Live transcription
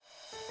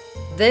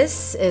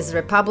This is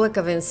Republic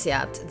of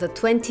INSEAD, the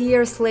 20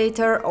 years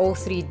later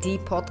O3D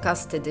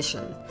podcast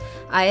edition.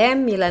 I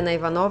am Milena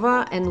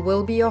Ivanova and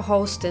will be your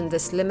host in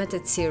this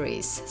limited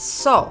series.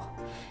 So,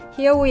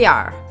 here we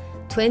are,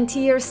 20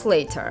 years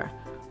later,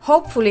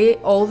 hopefully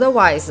all the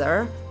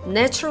wiser,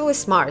 naturally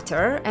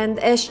smarter, and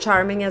as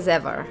charming as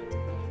ever.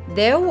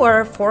 There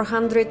were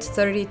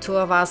 432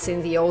 of us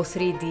in the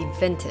O3D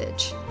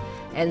vintage.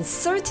 And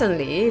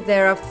certainly,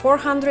 there are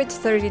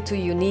 432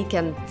 unique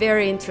and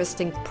very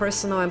interesting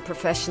personal and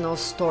professional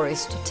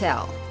stories to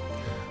tell.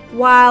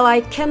 While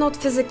I cannot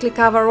physically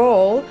cover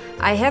all,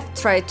 I have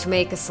tried to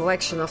make a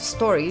selection of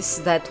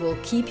stories that will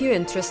keep you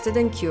interested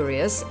and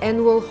curious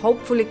and will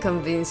hopefully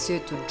convince you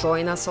to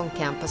join us on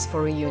campus for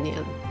a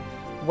reunion.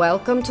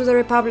 Welcome to the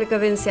Republic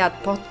of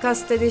INSEAD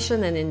podcast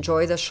edition and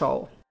enjoy the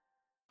show.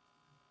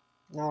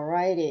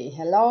 Alrighty,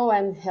 hello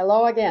and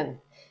hello again.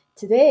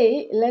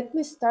 Today, let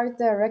me start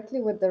directly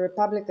with the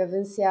Republic of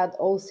INSEAD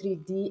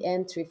O3D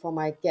entry for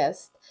my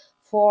guest,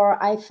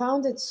 for I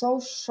found it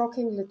so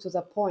shockingly to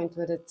the point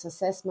with its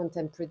assessment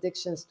and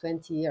predictions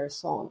 20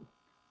 years on.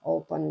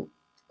 Open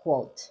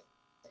quote.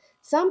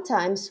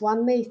 Sometimes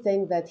one may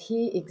think that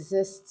he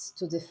exists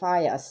to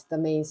defy us, the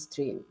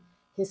mainstream.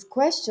 His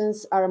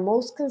questions are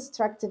most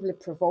constructively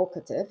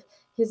provocative,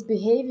 his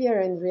behavior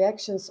and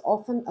reactions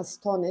often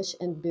astonish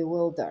and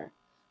bewilder.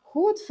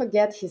 Who would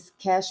forget his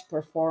cash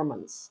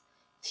performance?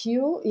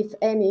 Few, if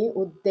any,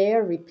 would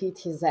dare repeat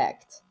his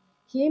act.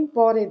 He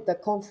embodied the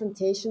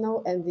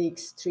confrontational and the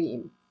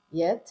extreme.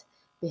 Yet,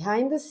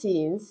 behind the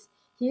scenes,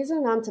 he is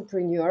an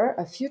entrepreneur,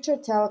 a future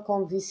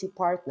telecom VC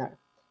partner.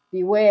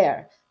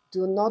 Beware,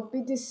 do not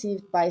be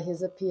deceived by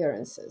his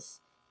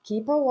appearances.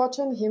 Keep a watch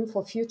on him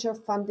for future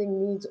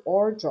funding needs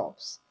or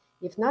jobs.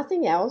 If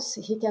nothing else,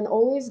 he can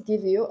always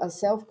give you a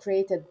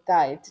self-created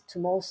guide to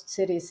most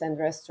cities and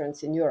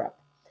restaurants in Europe.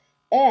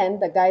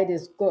 And the guide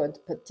is good,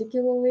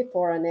 particularly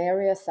for an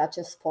area such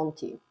as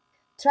Fonti.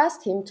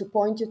 Trust him to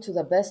point you to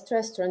the best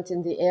restaurant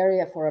in the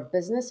area for a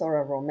business or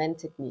a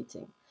romantic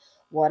meeting.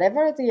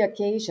 Whatever the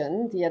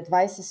occasion, the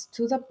advice is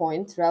to the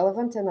point,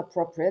 relevant and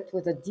appropriate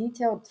with a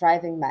detailed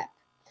driving map.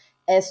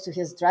 As to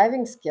his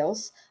driving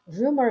skills,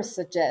 rumors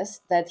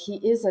suggest that he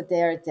is a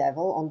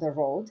daredevil on the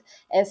road,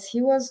 as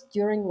he was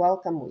during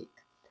Welcome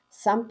Week.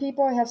 Some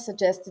people have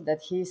suggested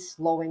that he is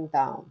slowing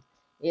down.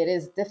 It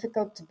is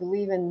difficult to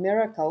believe in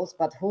miracles,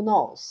 but who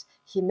knows?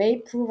 He may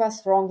prove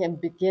us wrong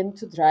and begin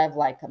to drive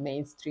like a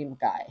mainstream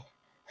guy.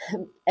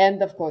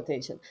 End of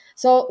quotation.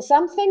 So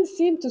some things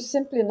seem to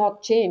simply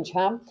not change,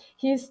 huh?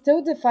 He is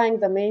still defying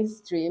the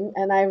mainstream,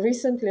 and I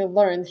recently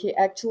learned he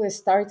actually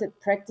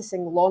started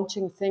practicing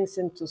launching things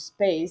into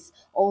space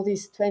all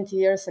these 20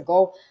 years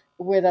ago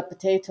with a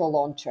potato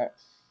launcher.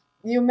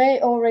 You may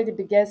already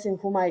be guessing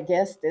who my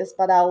guest is,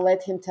 but I'll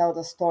let him tell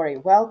the story.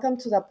 Welcome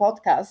to the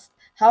podcast.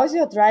 How's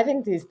your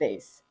driving these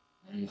days?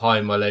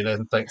 Hi, Marlena,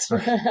 and thanks for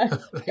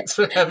thanks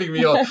for having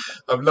me on.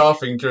 I'm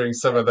laughing during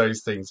some of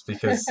those things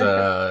because,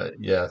 I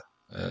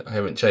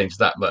haven't changed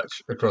that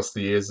much across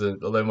the years. And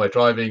although my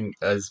driving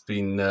has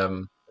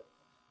been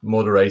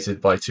moderated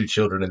by two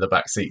children in the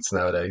back seats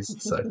nowadays,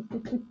 so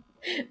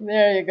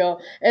There you go.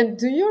 And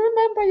do you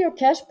remember your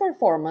cash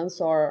performance,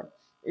 or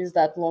is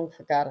that long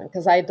forgotten?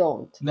 Because I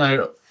don't.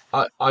 no.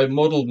 I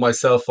modelled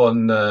myself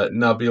on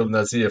Nabil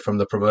Nazir from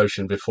the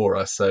promotion before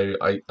us, so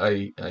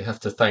I have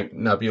to thank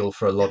Nabil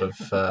for a lot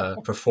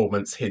of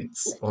performance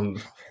hints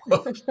on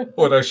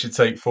what I should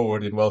take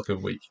forward in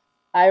Welcome Week.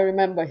 I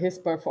remember his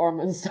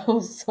performance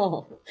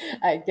also.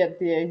 I get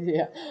the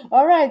idea.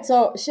 All right,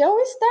 so shall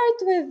we start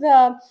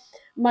with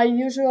my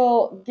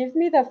usual, give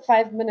me the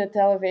 5-minute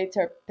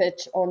elevator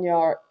pitch on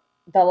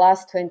the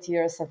last 20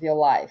 years of your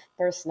life,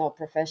 personal,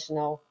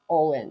 professional,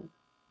 all in.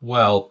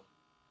 Well,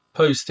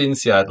 post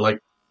INSEAD, like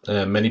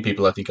many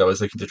people, I think I was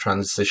looking to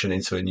transition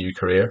into a new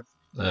career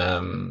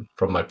from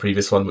my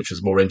previous one, which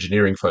was more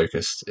engineering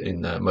focused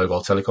in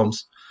mobile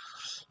telecoms.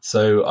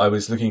 So I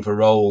was looking for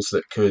roles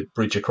that could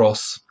bridge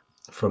across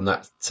from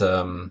that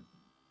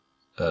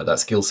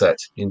skill set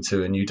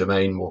into a new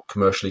domain, more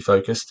commercially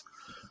focused.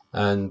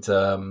 And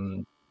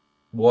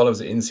while I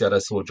was at INSEAD, I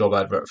saw a job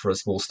advert for a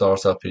small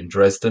startup in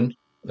Dresden,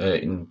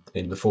 in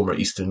the former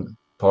eastern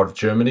part of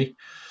Germany.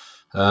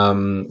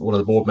 One of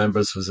the board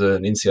members was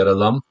an INSEAD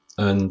alum,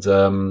 and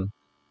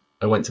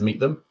I went to meet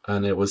them,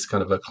 and it was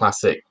kind of a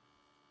classic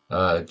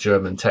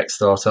German tech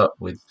startup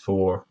with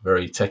four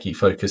very techie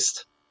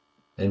focused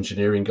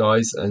engineering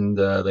guys, and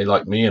they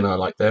liked me and I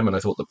liked them, and I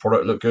thought the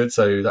product looked good,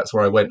 so that's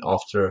where I went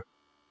after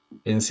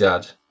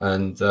INSEAD.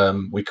 And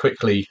we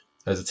quickly,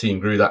 as a team,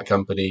 grew that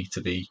company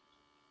to be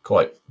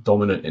quite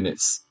dominant in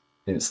its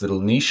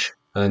little niche,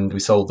 and we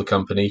sold the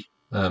company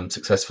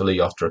successfully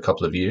after a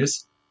couple of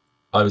years.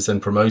 I was then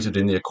promoted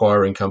in the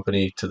acquiring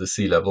company to the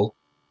C-level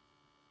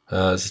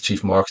as a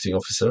chief marketing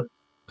officer,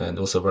 and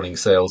also running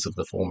sales of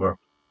the former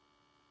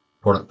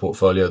product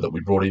portfolio that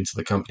we brought into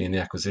the company in the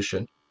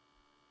acquisition.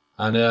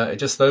 And it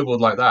just snowballed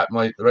like that.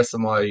 The rest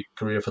of my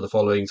career for the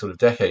following sort of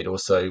decade or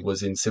so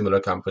was in similar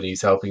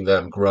companies, helping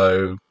them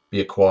grow, be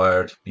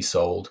acquired, be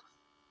sold.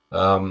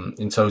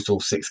 In total,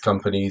 6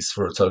 companies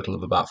for a total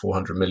of about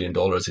 $400 million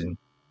in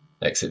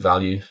exit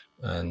value.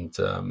 And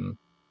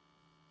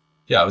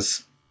yeah, I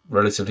was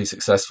relatively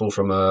successful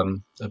from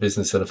a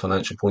business and a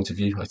financial point of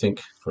view, I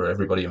think, for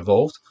everybody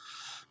involved.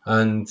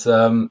 And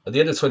at the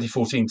end of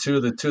 2014, two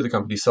of the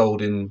companies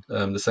sold in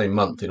the same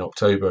month, in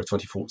October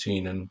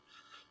 2014. And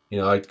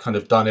I'd kind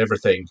of done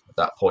everything at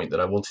that point that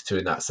I wanted to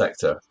in that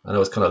sector, and I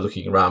was kind of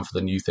looking around for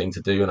the new thing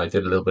to do. And I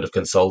did a little bit of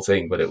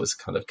consulting, but it was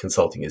kind of,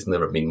 consulting has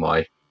never been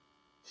my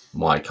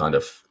kind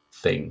of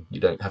thing.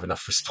 You don't have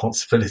enough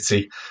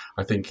responsibility,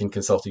 I think, in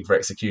consulting for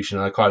execution.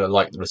 And I kind of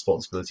like the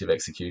responsibility of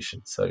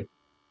execution. So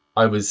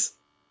I was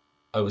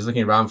I was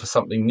looking around for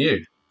something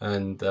new,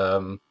 and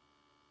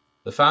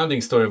the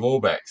founding story of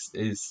Orbex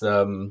is,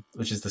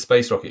 which is the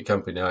space rocket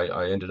company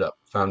I ended up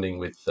founding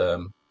with,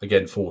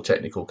 again, 4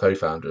 technical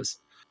co-founders,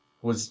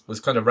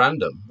 was kind of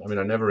random. I mean,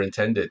 I never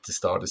intended to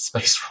start a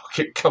space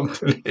rocket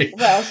company.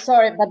 Well,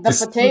 sorry, but the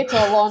Just potato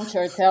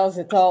launcher tells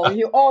it all.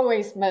 You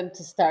always meant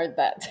to start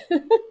that.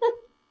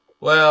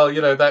 well,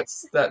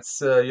 that's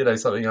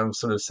something I'm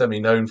sort of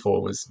semi-known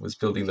for, was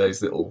building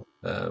those little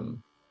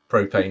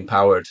propane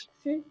powered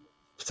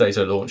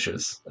potato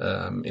launchers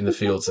in the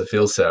fields of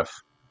field surf.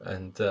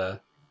 And the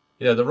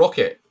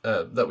rocket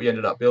that we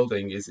ended up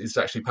building is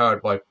actually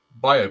powered by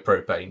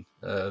biopropane,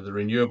 the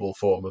renewable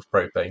form of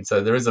propane.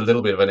 So there is a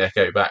little bit of an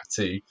echo back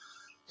to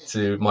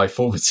my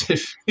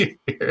formative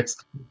years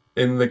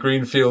in the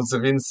green fields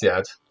of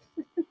INSEAD.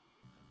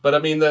 But I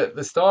mean,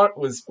 the start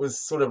was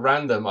sort of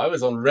random. I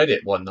was on Reddit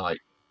one night,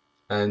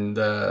 and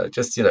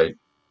just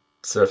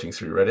surfing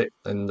through Reddit,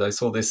 and I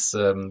saw this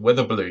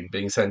weather balloon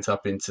being sent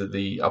up into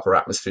the upper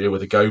atmosphere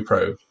with a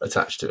GoPro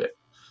attached to it.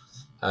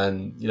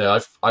 And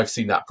I've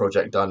seen that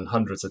project done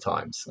hundreds of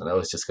times, and I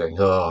was just going,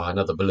 oh,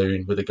 another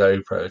balloon with a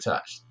GoPro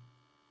attached.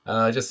 And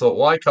I just thought,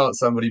 why can't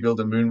somebody build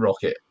a moon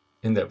rocket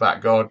in their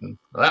back garden?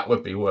 That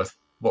would be worth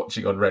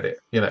watching on Reddit.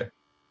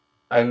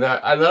 And then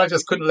I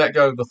just couldn't let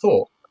go of the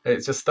thought.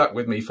 It just stuck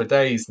with me for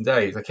days and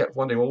days. I kept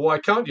wondering, well, why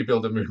can't you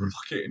build a moon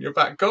rocket in your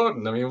back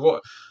garden? I mean,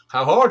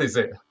 how hard is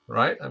it,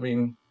 right? I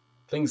mean,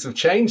 things have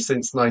changed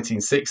since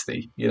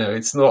 1960.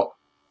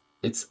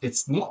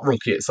 It's not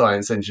rocket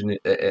science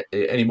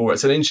anymore.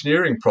 It's an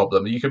engineering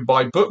problem. You can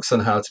buy books on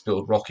how to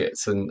build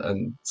rockets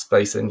and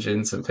space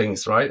engines and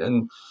things, right?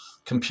 And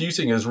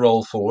computing has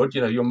rolled forward.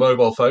 Your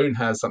mobile phone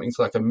has something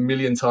like 1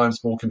 million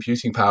times more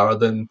computing power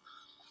than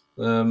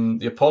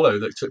the Apollo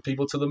that took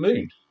people to the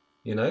moon.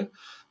 You know,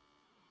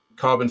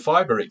 carbon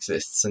fiber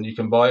exists, and you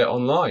can buy it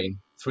online.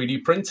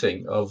 3D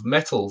printing of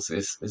metals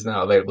is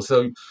now available.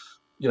 So,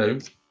 you know,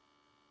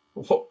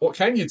 what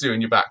can you do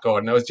in your back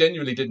garden? I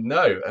genuinely didn't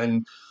know,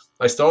 and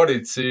I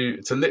started to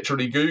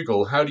literally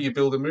Google, how do you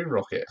build a moon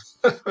rocket?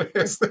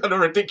 It's kind of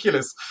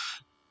ridiculous.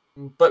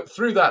 But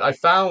through that, I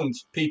found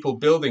people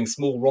building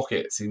small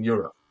rockets in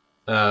Europe,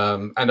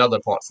 and other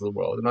parts of the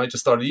world, and I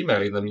just started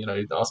emailing them,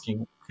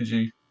 asking, could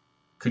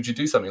you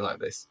do something like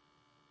this?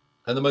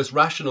 And the most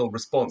rational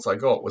response I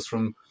got was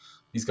from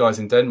these guys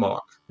in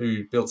Denmark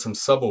who built some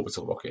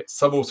suborbital rockets.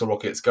 Suborbital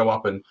rockets go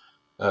up and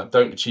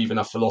don't achieve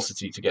enough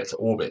velocity to get to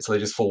orbit, so they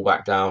just fall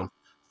back down to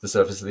the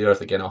surface of the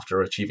Earth again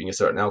after achieving a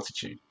certain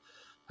altitude.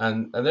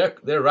 And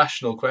their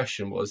rational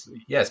question was,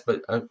 yes,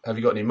 but have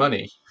you got any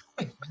money?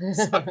 And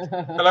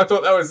I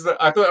thought that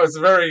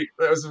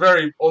was a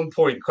very on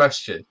point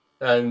question.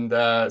 And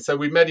so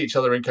we met each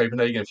other in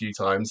Copenhagen a few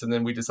times, and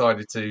then we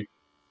decided to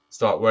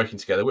start working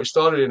together, which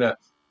started in a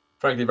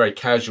frankly very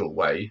casual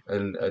way,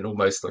 and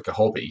almost like a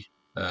hobby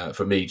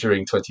for me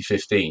during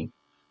 2015.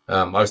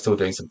 I was still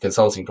doing some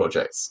consulting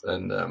projects,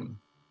 and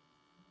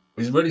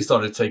we really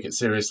started to take it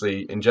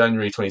seriously in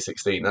January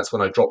 2016. That's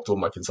when I dropped all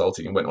my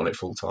consulting and went on it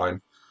full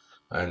time,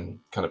 and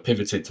kind of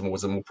pivoted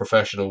towards a more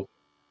professional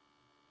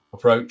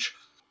approach.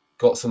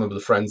 Got some of the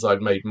friends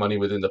I'd made money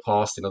with in the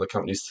past in other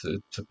companies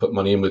to put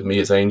money in with me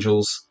as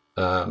angels.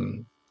 Got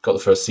the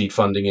first seed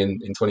funding in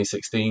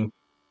 2016,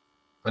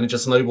 and it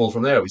just snowballed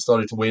from there. We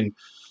started to win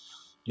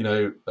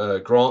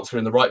grants. Were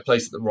in the right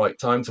place at the right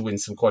time to win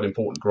some quite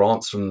important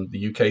grants from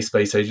the UK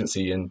Space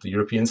Agency and the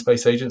European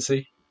Space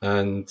Agency.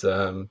 And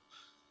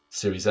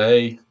Series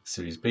A,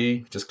 Series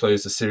B, just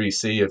closed a Series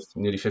C of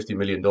nearly $50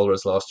 million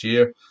last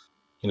year.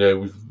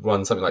 We've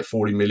won something like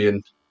 40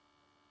 million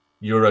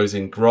euros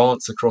in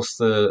grants across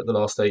the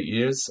last 8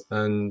 years.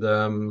 And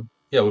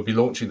we'll be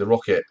launching the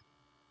rocket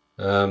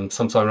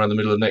sometime around the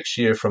middle of next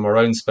year from our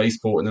own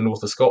spaceport in the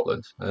north of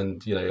Scotland.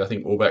 And, I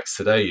think Orbex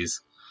today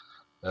is,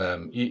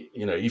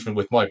 even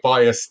with my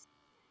biased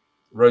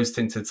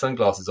rose-tinted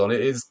sunglasses on, it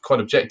is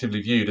quite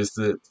objectively viewed as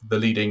the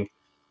leading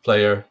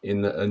player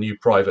in a new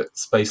private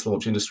space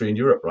launch industry in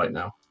Europe right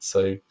now.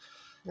 So,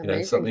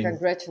 Amazing. something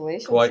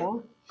Congratulations, quite huh?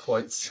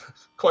 quite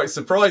quite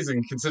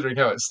surprising considering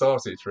how it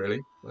started, really.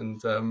 And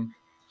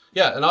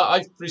and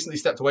I recently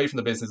stepped away from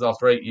the business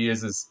after 8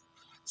 years as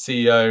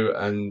CEO,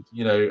 and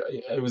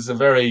it was a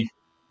very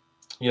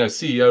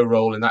CEO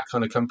role in that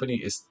kind of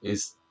company is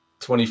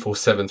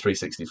 24/7,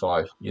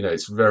 365.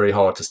 It's very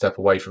hard to step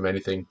away from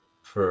anything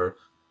for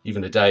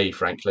even a day,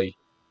 frankly.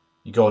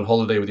 you go on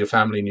holiday with your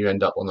family and you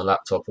end up on the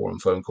laptop or on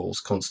phone calls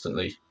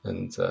constantly.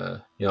 And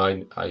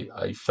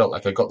I felt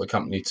like I got the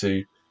company to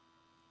a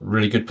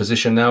really good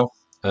position now,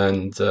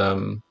 and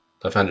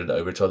I've handed it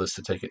over to others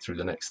to take it through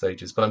the next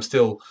stages. But I'm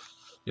still,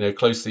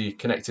 closely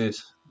connected,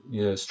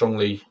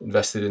 strongly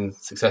invested in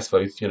success,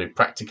 both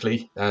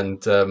practically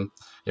and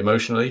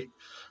emotionally,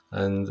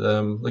 and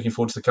looking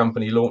forward to the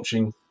company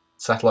launching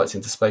satellites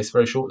into space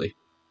very shortly.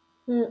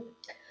 Hmm.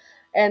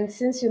 And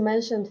since you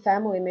mentioned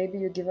family, maybe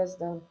you give us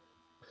the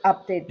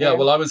update Yeah, there.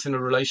 well, I was in a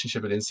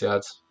relationship at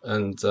INSEAD,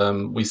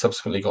 and we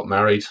subsequently got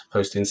married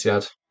post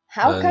INSEAD.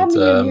 How And come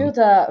you knew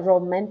the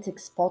romantic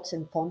spots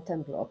in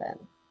Fontainebleau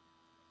then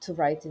to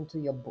write into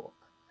your book?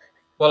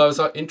 well, I was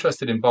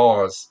interested in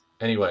bars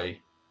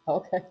anyway,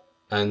 Okay.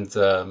 and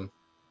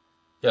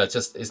yeah,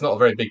 it's not a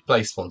very big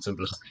place,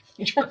 Fontainebleau.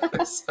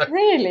 So,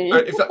 Really?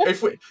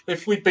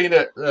 if we'd been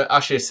at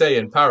HEC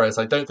in Paris,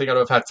 I don't think I'd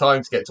have had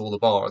time to get to all the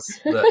bars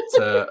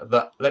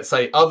that let's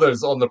say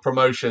others on the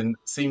promotion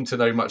seem to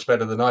know much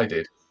better than I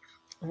did.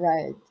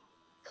 Right.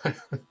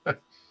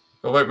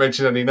 I won't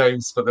mention any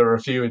names, but there are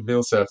a few in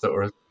Milsurf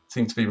that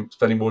seem to be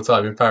spending more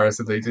time in Paris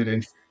than they did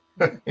in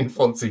in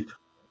Fonty.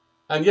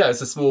 And yeah,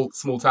 it's a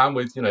small town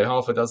with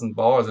half a dozen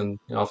bars and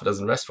half a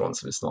dozen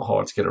restaurants, and it's not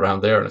hard to get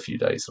around there in a few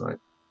days, right?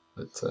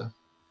 But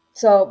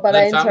So, but and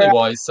then I family interrupt.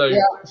 wise, so Yeah.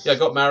 yeah,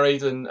 got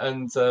married, and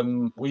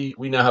we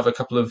now have a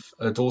couple of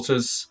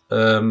daughters,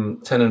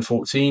 10 and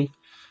 14.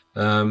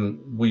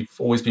 We've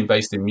always been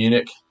based in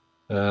Munich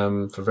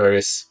for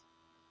various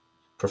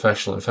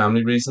professional and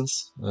family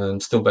reasons.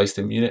 Still based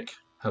in Munich,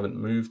 haven't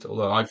moved.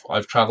 Although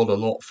I've travelled a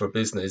lot for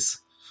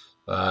business,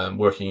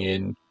 working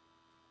in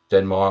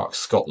Denmark,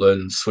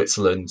 Scotland,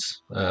 Switzerland,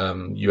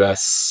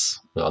 US.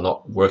 Well,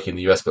 not working in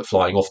the US, but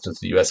flying often to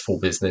the US for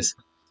business.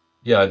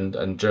 Yeah,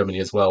 and Germany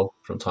as well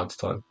from time to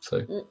time.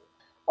 So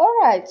All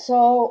right.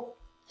 So,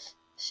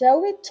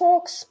 shall we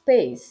talk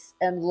space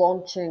and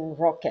launching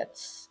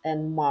rockets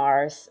and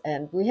Mars?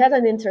 And we had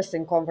an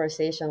interesting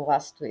conversation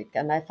last week,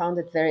 and I found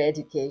it very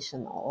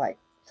educational. Like,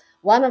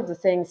 one of the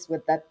things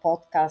with that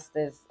podcast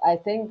is I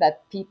think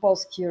that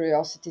people's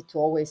curiosity to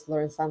always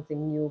learn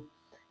something new,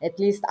 at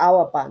least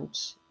our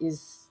bunch,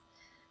 is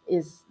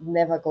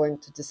never going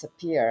to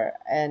disappear.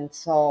 And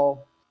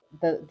so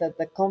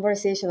the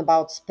conversation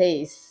about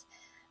space,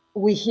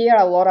 we hear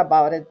a lot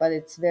about it, but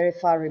it's very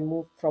far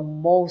removed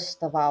from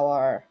most of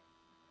our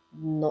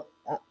no,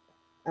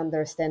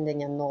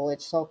 understanding and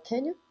knowledge. So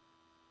can you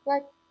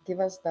like give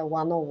us the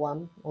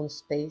 101 on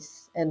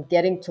space and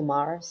getting to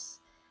Mars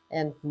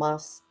and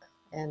Musk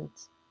and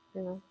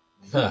you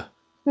yeah,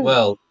 know?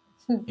 well,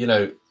 you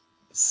know,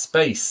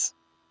 space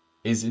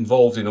is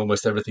involved in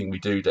almost everything we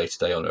do day to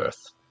day on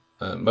Earth.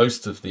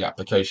 Most of the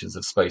applications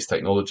of space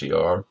technology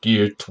are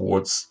geared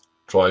towards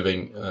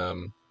driving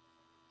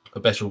a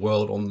better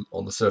world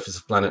on the surface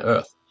of planet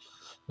Earth.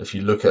 If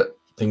you look at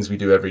things we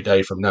do every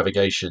day, from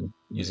navigation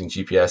using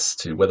GPS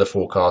to weather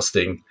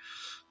forecasting,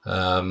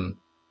 um,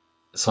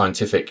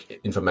 scientific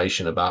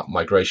information about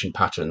migration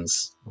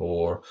patterns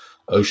or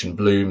ocean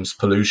blooms,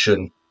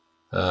 pollution,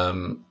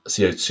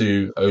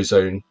 CO2,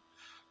 ozone,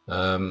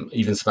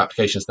 even some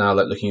applications now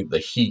like looking at the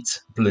heat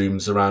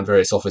blooms around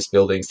various office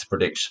buildings to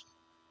predict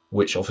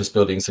which office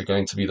buildings are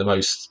going to be the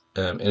most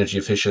energy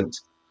efficient,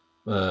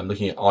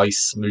 looking at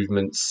ice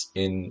movements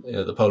in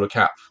the polar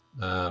cap.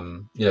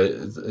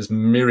 There's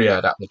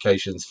myriad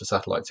applications for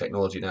satellite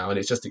technology now, and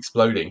it's just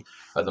exploding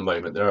at the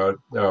moment. There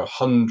are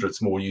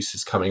hundreds more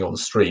uses coming on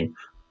stream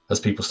as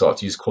people start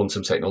to use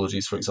quantum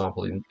technologies, for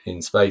example,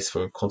 in space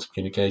for quantum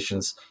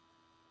communications.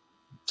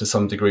 To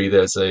some degree,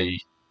 there's a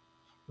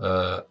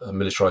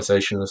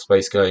militarization of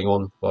space going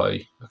on by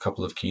a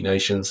couple of key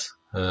nations.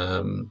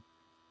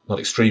 Not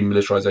extreme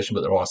militarization,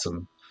 but there are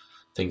some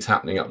things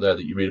happening up there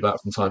that you read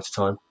about from time to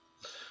time.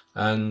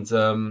 And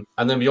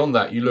then beyond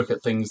that, you look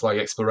at things like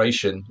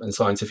exploration and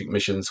scientific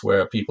missions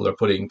where people are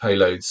putting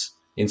payloads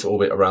into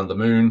orbit around the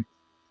moon,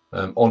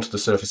 onto the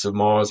surface of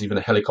Mars, even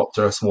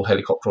a small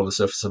helicopter on the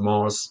surface of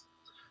Mars,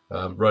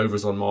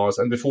 rovers on Mars.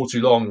 And before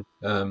too long,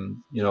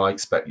 I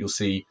expect you'll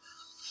see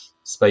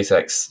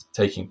SpaceX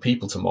taking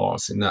people to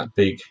Mars in that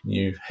big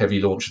new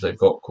heavy launcher they've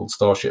got called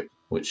Starship,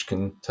 which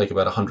can take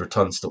about 100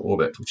 tons to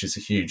orbit, which is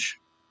a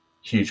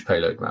huge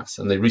payload mass.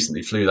 And they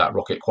recently flew that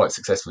rocket quite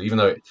successfully, even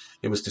though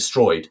it was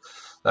destroyed.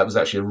 That was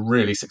actually a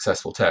really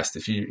successful test.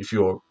 If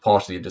you're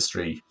part of the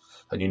industry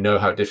and you know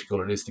how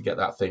difficult it is to get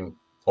that thing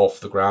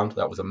off the ground,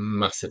 that was a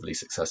massively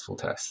successful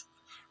test.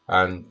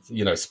 And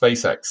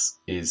SpaceX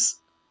is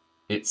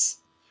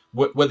it's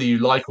whether you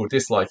like or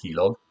dislike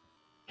Elon,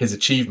 his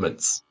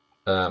achievements,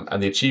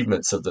 and the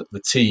achievements of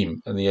the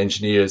team and the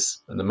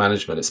engineers and the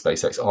management at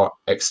SpaceX are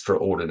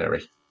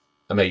extraordinary,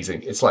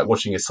 amazing. It's like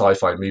watching a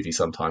sci-fi movie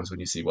sometimes when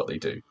you see what they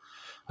do,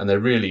 and they're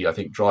really, I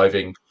think,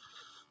 driving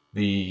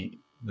the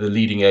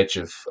leading edge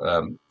of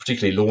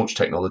particularly launch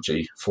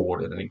technology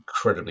forward at an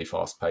incredibly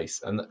fast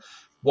pace. And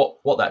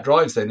what that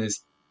drives then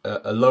is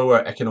a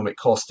lower economic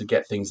cost to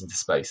get things into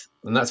space,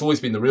 and that's always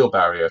been the real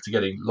barrier to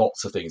getting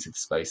lots of things into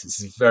space.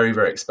 It's very,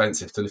 very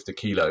expensive to lift a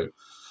kilo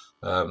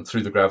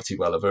through the gravity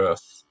well of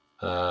Earth,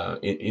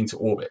 into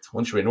orbit.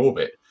 Once you're in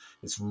orbit,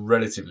 it's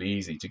relatively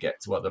easy to get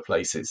to other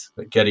places.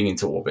 But getting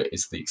into orbit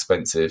is the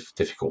expensive,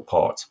 difficult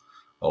part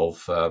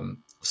of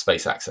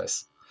space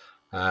access.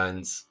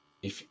 And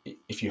if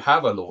if you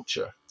have a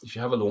launcher, if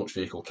you have a launch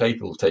vehicle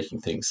capable of taking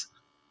things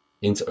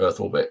into Earth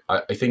orbit,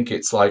 I think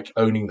it's like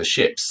owning the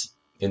ships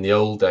in the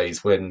old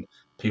days when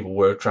people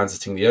were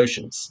transiting the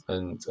oceans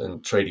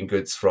and trading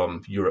goods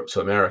from Europe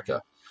to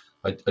America.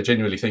 I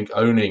genuinely think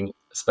owning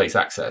space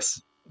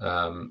access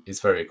is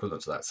very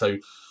equivalent to that. So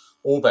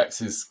Orbex,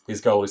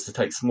 his goal is to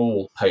take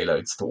small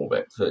payloads to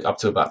orbit, so up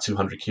to about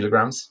 200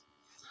 kilograms.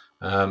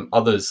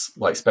 Others,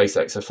 like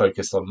SpaceX, are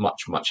focused on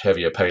much, much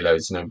heavier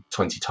payloads,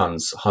 20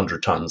 tons,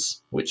 100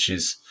 tons, which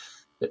is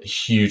a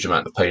huge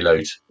amount of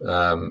payload,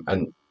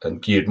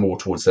 and geared more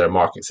towards their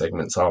market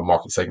segments. Our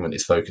market segment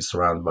is focused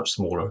around much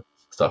smaller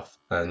stuff,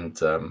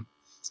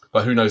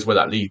 but who knows where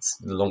that leads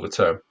in the longer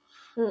term.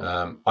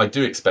 Mm. I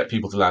do expect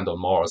people to land on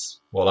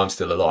Mars while I'm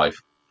still alive,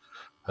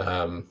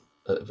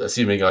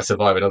 assuming I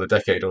survive another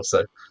decade or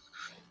so.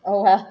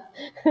 Oh, well.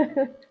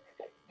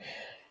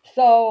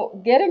 So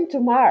getting to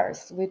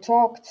Mars, we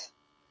talked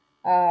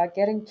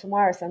getting to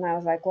Mars, and I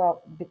was like,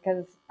 well,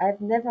 because I've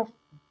never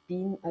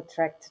been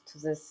attracted to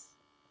this.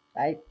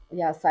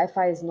 Yeah,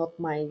 sci-fi is not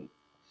my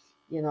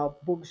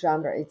book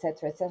genre,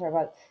 etc., etc.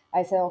 But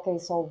I said, okay,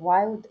 so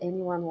why would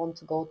anyone want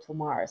to go to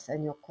Mars?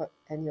 And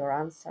your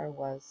answer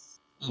was,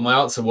 My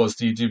answer was,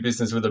 do you do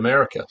business with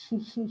America?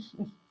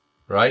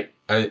 Right?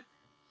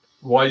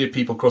 Why did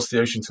people cross the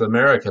ocean to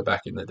America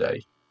back in the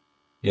day?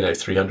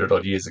 300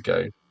 odd years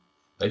ago.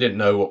 They didn't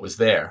know what was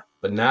there,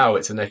 but now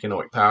it's an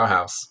economic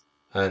powerhouse,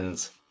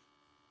 and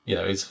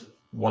is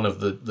one of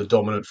the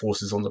dominant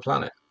forces on the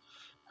planet.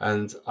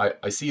 And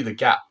I see the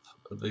gap,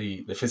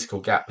 the physical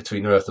gap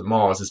between Earth and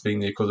Mars as being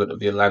the equivalent of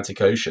the Atlantic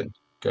Ocean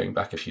going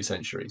back a few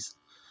centuries.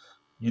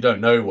 You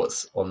don't know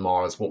what's on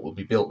Mars, what will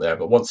be built there,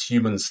 but once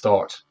humans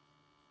start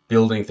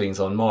building things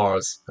on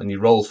Mars and you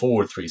roll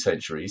forward 3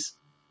 centuries,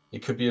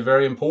 it could be a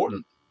very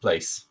important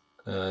place.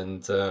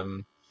 And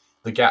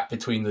the gap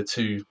between the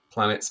two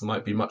planets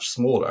might be much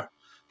smaller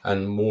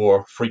and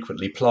more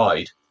frequently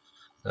plied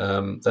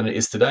than it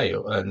is today.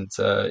 And,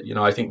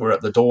 I think we're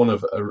at the dawn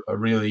of a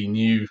really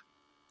new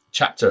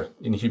chapter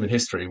in human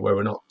history where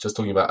we're not just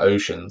talking about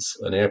oceans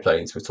and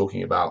airplanes, we're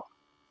talking about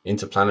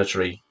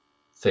interplanetary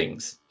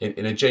things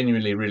in a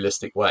genuinely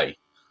realistic way.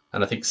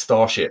 And I think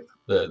Starship,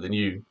 the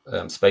new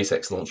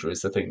SpaceX launcher,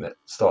 is the thing that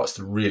starts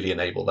to really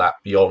enable that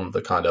beyond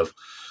the kind of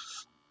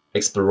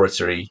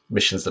exploratory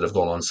missions that have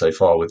gone on so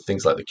far with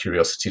things like the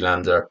Curiosity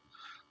lander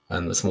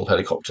and the small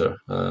helicopter.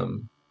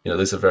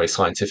 Those are very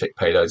scientific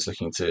payloads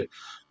looking to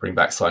bring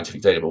back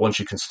scientific data. But once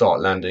you can start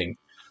landing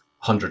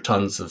 100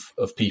 tons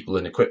of people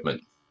and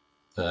equipment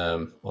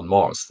on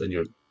Mars, then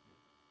you're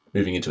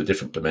moving into a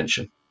different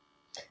dimension.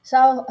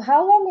 so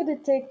how long would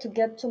it take to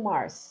get to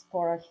Mars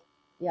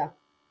yeah.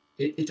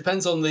 It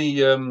depends on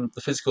the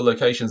physical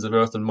locations of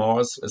Earth and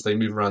Mars as they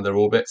move around their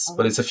orbits,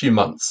 but Uh-huh. it's a few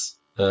months,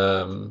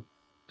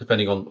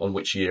 depending on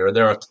which year.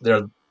 There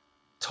are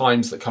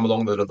times that come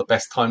along that are the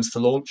best times to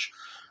launch,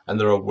 and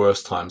there are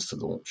worse times to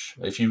launch.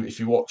 If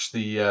you watch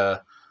the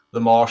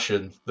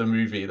Martian, the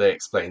movie, they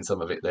explain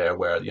some of it there,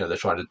 where they're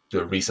trying to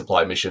do a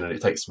resupply mission and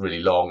it takes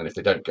really long, and if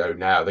they don't go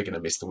now, they're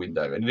going to miss the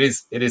window. And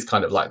it is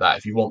kind of like that.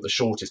 If you want the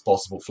shortest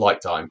possible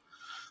flight time,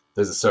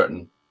 there's a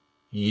certain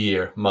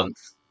year, month,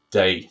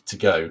 day to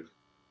go.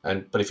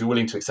 But if you're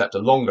willing to accept a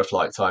longer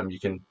flight time, you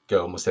can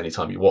go almost any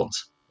time you want.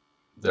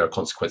 There are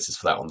consequences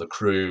for that on the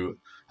crew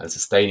and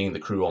sustaining the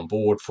crew on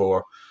board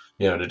for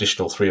an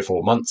additional 3 or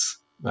 4 months.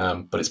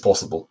 But it's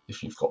possible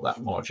if you've got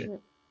that margin.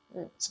 Mm,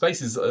 mm.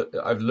 Space is,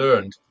 I've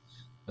learned,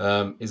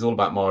 is all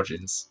about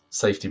margins,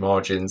 safety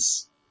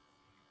margins,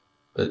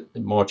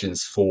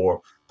 margins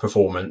for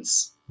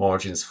performance,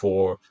 margins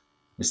for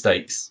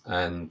mistakes,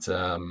 and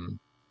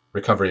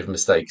recovery of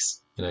mistakes.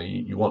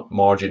 You want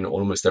margin on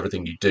almost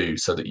everything you do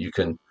so that you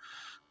can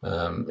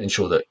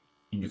ensure that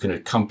you can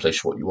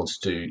accomplish what you want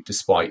to do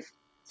despite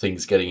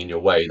things getting in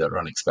your way that are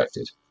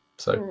unexpected.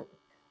 So, Mm.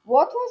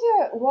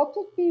 What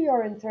would be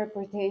your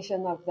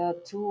interpretation of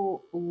the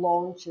two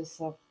launches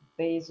of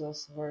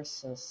Bezos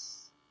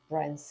versus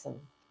Branson?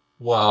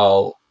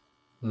 well,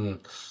 hmm.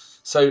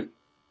 So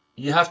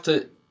you have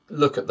to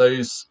look at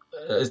those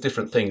as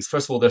different things.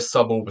 First of all, they're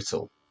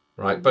suborbital,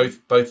 right? Mm-hmm.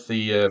 Both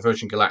the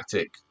Virgin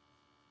Galactic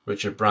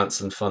Richard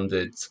Branson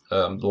funded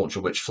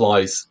launcher, which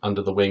flies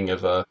under the wing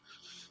of a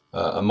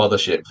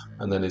mothership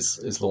and then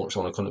is launched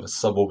on a kind of a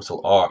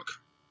suborbital arc,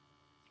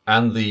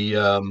 and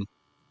the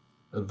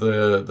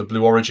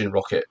Blue Origin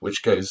rocket,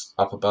 which goes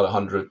up about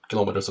 100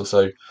 kilometers or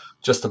so,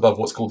 just above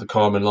what's called the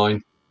Kármán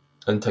line,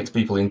 and takes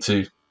people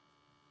into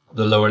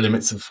the lower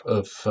limits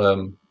of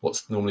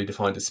what's normally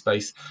defined as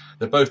space.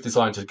 They're both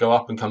designed to go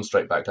up and come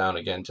straight back down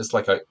again, just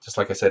like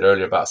I said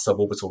earlier about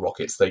suborbital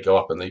rockets. They go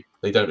up and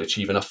they don't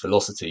achieve enough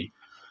velocity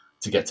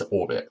to get to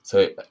orbit.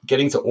 So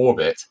getting to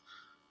orbit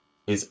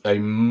is a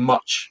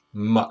much,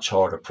 much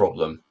harder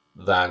problem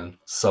than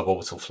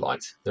suborbital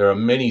flight. There are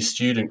many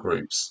student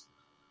groups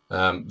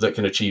that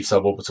can achieve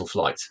suborbital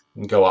flight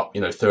and go up,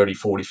 30,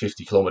 40,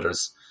 50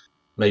 kilometers,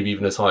 maybe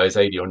even as high as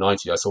 80 or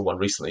 90. I saw one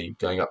recently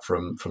going up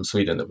from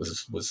Sweden that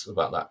was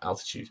about that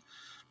altitude.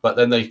 But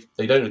then they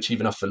don't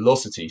achieve enough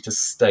velocity to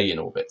stay in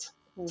orbit.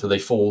 So they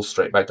fall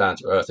straight back down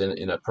to Earth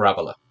in a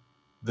parabola.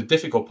 The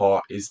difficult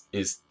part is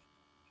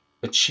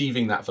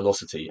achieving that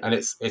velocity, and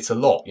it's a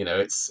lot.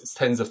 It's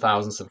tens of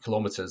thousands of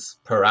kilometers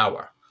per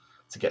hour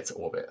to get to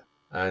orbit,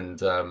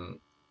 and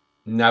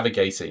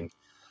navigating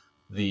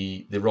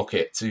the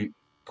rocket to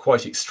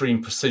quite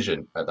extreme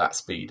precision at that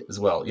speed as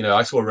well.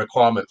 I saw a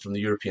requirement from the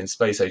European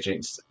Space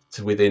Agency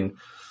to within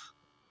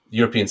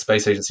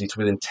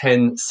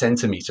 10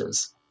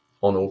 centimeters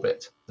on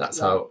orbit. That's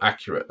Wow. how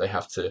accurate they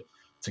have to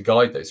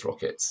guide those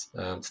rockets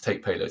to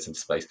take payloads into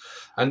space.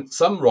 And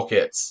some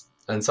rockets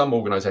and some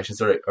organizations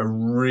are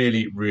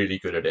really, really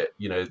good at it.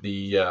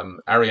 The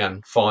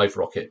Ariane 5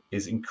 rocket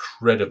is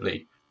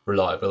incredibly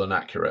reliable and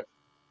accurate.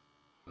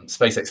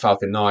 SpaceX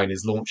Falcon 9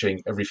 is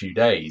launching every few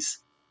days,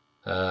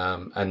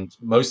 and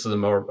most of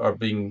them are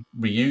being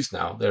reused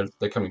now.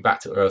 They're coming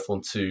back to Earth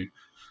onto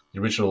the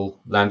original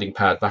landing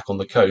pad back on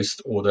the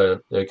coast, or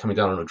they're coming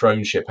down on a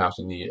drone ship out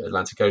in the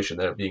Atlantic Ocean.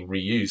 They're being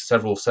reused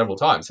several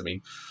times. I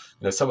mean,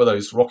 some of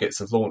those rockets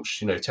have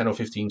launched 10 or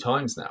 15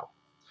 times now,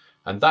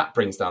 and that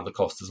brings down the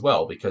cost as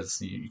well, because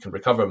you can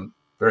recover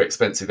very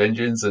expensive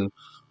engines and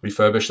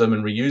refurbish them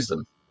and reuse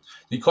them.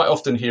 You quite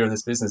often hear in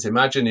this business,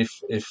 imagine if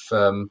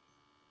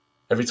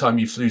every time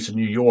you flew to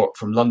New York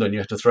from London, you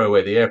had to throw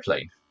away the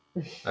airplane.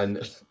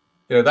 And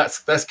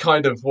that's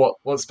kind of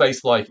what space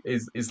flight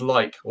is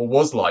like, or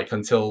was like,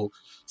 until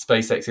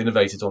SpaceX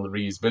innovated on the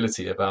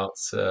reusability about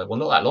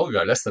not that long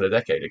ago, less than a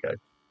decade ago.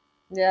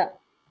 Yeah.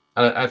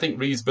 And I think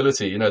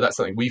reusability, that's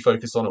something we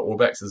focused on at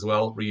Orbex as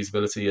well,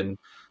 reusability and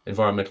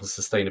environmental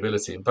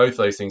sustainability. And both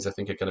those things I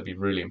think are going to be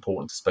really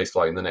important to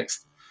spaceflight in the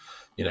next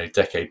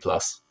decade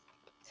plus.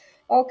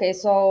 Okay,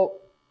 so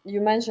you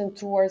mentioned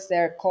towards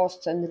their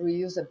costs and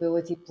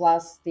reusability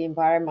plus the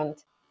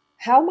environment.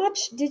 How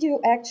much did you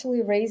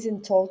actually raise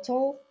in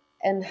total,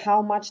 and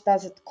how much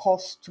does it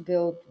cost to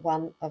build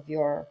one of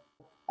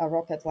a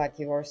rocket like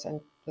yours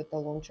and with the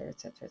launcher,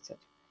 etc., etc.?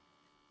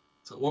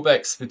 So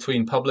Orbex,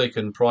 between public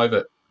and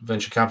private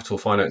venture capital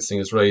financing,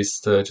 has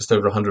raised just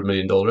over $100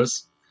 million.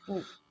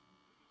 Mm,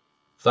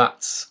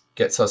 That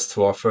gets us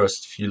to our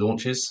first few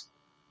launches.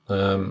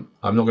 I'm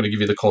not going to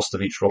give you the cost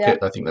of each yeah,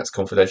 rocket. I think that's of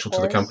confidential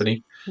to the course.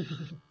 company.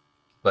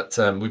 But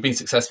we've been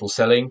successful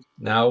selling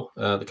now.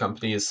 The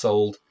company has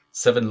sold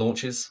 7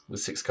 launches with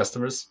 6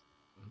 customers.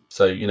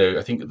 So,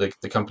 I think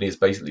the company is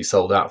basically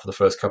sold out for the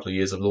first couple of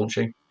years of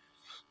launching.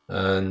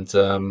 And,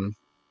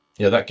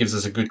 that gives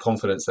us a good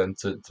confidence then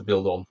to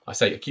build on. I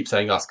keep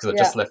saying us because I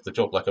Yeah, just left the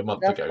job like a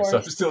month of ago. So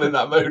I'm course. still in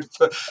that mode.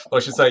 Or I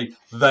should say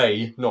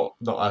they, not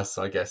us,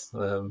 I guess.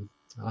 I'll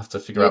have to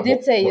figure You out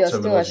did say what you're still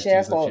a terminology to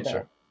use in the future.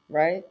 shareholder,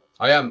 right?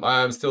 I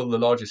am still the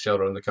largest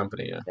shareholder in the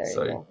company. Yeah. There you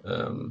So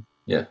go.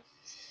 yeah,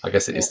 I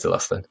guess it is Yeah. still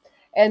us then.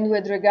 And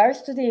with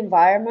regards to the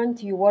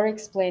environment, you were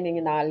explaining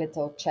in our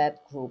little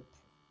chat group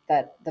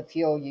that the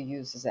fuel you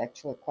use is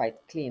actually quite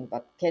clean.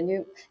 But can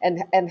you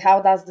and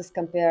how does this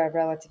compare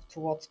relative to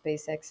what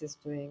SpaceX is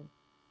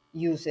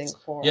using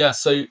for? Yeah.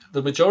 So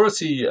the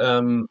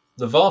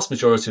vast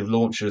majority of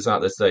launchers out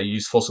there today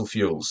use fossil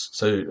fuels.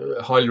 So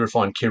highly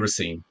refined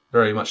kerosene,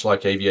 very much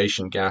like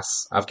aviation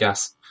gas,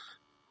 avgas.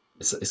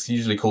 It's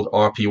usually called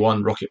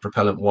RP1, rocket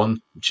propellant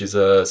one, which is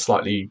a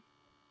slightly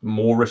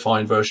more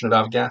refined version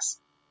of avgas.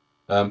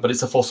 But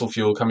it's a fossil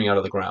fuel coming out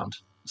of the ground.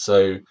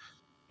 So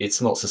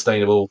it's not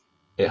sustainable.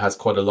 It has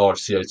quite a large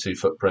CO2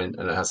 footprint,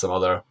 and it has some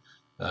other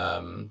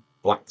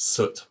black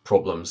soot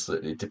problems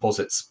that it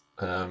deposits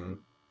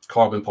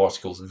carbon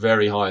particles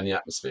very high in the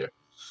atmosphere.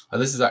 And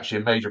this is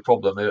actually a major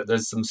problem.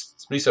 There's some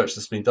research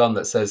that's been done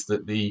that says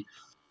that the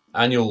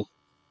annual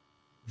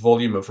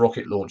volume of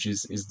rocket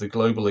launches is the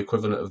global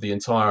equivalent of the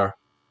entire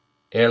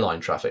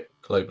airline traffic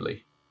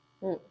globally,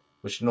 Mm,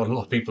 which not a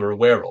lot of people are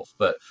aware of,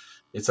 but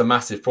it's a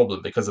massive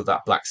problem because of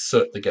that black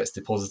soot that gets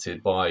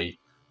deposited by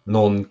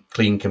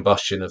non-clean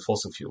combustion of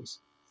fossil fuels.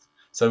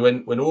 So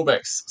when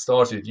Orbex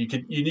started, you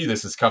knew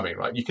this was coming,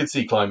 right? You could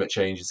see climate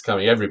change is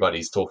coming.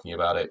 Everybody's talking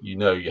about it. You're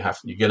going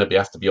to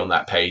have to be on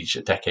that page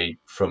a decade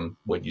from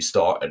when you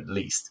start at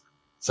least.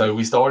 So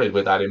we started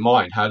with that in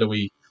mind. How do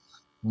we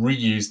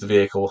reuse the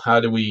vehicle? How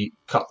do we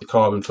cut the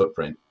carbon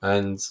footprint?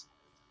 And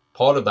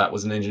part of that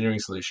was an engineering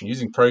solution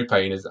using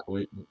propane.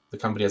 The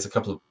company has a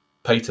couple of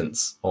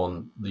patents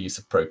on the use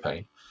of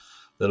propane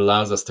that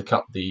allows us to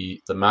cut the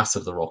mass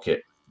of the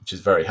rocket, which is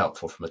very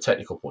helpful from a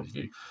technical point of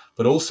view.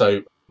 But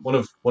also, one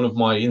of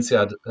my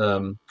INSEAD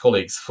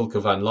colleagues,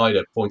 Fulke van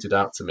Leiden, pointed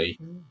out to me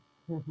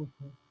mm.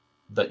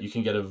 that you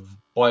can get a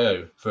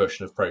bio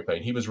version of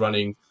propane. He was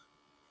running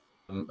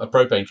a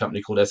propane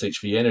company called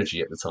SHV Energy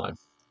at the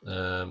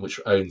time, which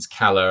owns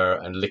Caller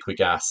and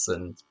Liquigas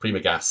and Prima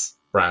Gas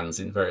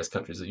brands in various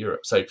countries of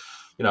Europe. So,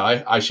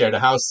 I shared a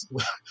house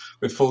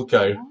with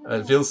Fulco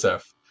at Ah,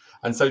 Vilsurf.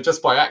 And so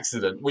just by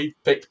accident, we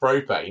picked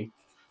propane.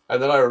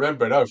 And then I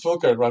remembered,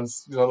 Fulco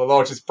runs the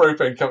largest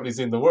propane companies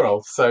in the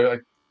world. So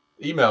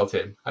emailed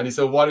him and he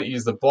said, why don't you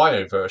use the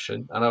bio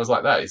version? And I was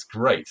like, that is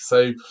great.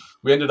 So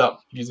we ended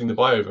up using the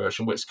bio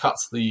version, which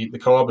cuts the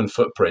carbon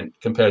footprint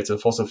compared to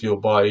fossil fuel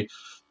by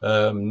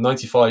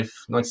 95,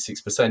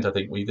 96%. I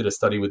think we did a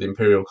study with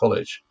Imperial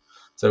College.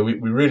 So we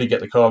really get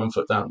the carbon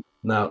footprint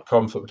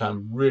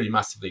down really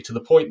massively, to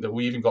the point that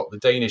we even got the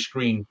Danish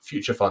Green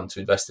Future Fund to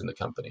invest in the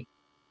company.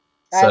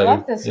 I So,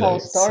 love this you know, whole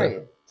it's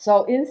story.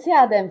 So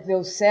INSEAD and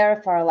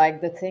Vilserf are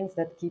like the things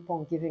that keep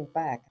on giving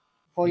back.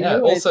 For yeah.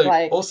 you, it's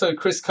like, Also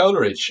Chris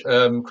Coleridge at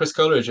yes.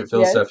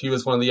 Philsurf, he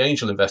was one of the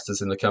angel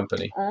investors in the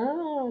company.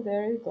 Ah,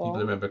 there you People go.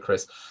 remember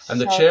Chris. And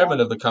the Shout chairman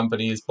out. of the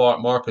company is Bart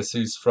Marcus,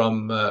 who's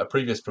from a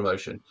previous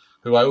promotion,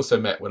 who I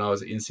also met when I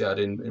was at INSEAD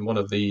in one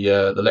of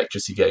the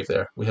lectures he gave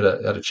there. We had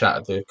a chat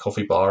at the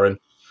coffee bar, and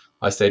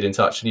I stayed in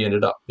touch, and he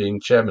ended up being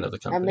chairman of the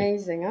company.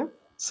 Amazing, huh?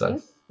 So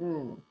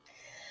Hmm.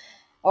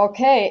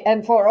 Okay,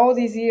 and for all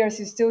these years,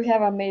 you still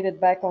haven't made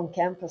it back on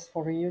campus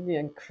for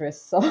reunion,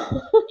 Chris. So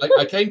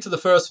I came to the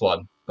first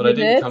one, but I you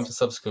didn't did? come to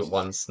subsequent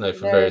ones. No, for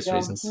There you various go.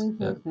 reasons.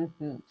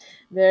 Yeah.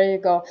 There you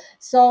go.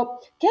 So,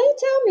 can you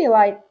tell me,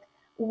 like,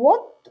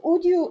 what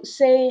would you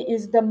say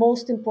is the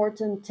most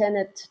important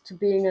tenet to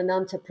being an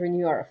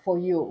entrepreneur for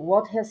you?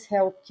 What has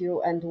helped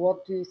you, and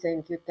what do you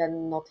think you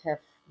cannot have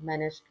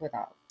managed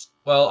without?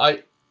 Well,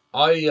 I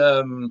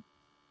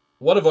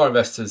one of our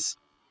investors,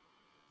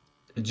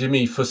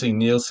 Jimmy Fussing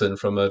Nielsen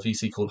from a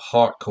VC called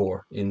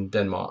Heartcore in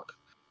Denmark.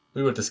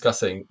 We were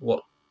discussing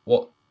what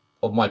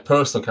of my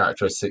personal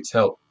characteristics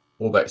help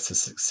Orbex to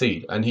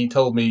succeed, and he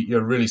told me,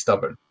 you're really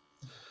stubborn.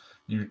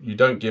 You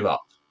don't give up.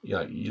 You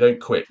know, you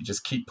don't quit. You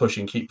just keep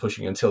pushing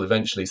until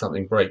eventually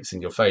something breaks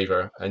in your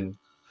favor, and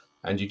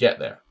you get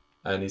there.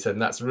 And he said,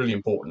 and that's really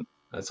important.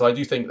 And so I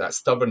do think that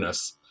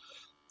stubbornness,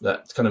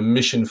 that kind of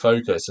mission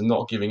focus and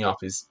not giving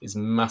up is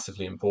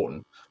massively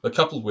important. But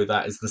coupled with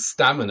that is the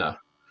stamina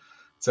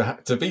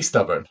to be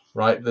stubborn,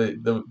 right?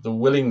 The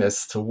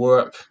willingness to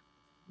work,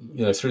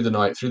 you know, through the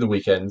night, through the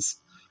weekends,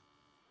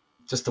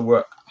 just to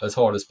work as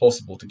hard as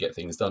possible to get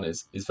things done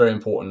is very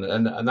important.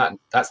 And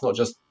that's not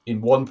just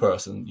in one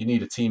person. You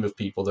need a team of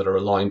people that are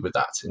aligned with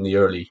that in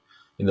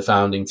the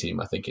founding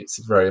team. I think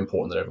it's very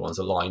important that everyone's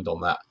aligned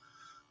on that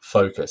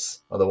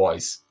focus.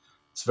 Otherwise,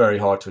 it's very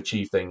hard to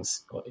achieve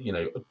things, you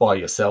know, by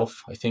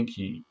yourself. I think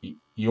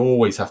you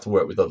always have to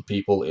work with other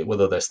people,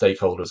 whether they're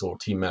stakeholders or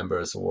team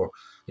members or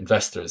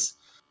investors.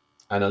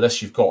 And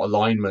unless you've got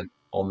alignment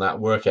on that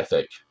work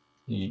ethic,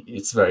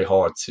 it's very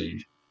hard to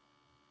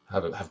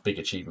have big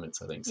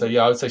achievements, I think. So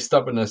yeah, I would say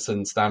stubbornness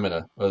and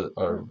stamina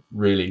are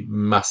really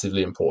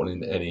massively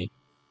important in any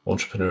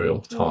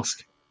entrepreneurial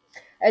task.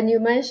 And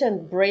you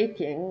mentioned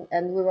breaking,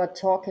 and we were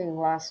talking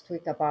last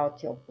week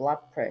about your blood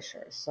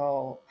pressure.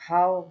 So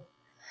how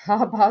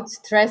about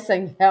stress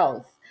and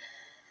health?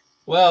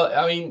 Well,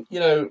 I mean,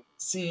 you know,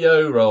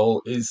 CEO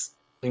role is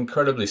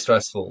incredibly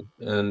stressful,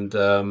 and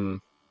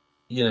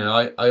you know,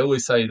 I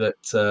always say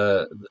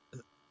that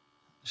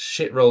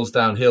shit rolls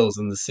down hills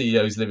and the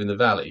CEOs live in the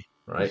valley,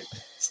 right?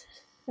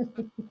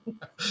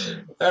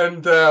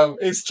 And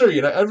it's true,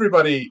 you know,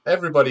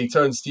 everybody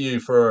turns to you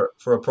for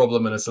a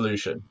problem and a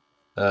solution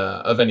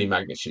of any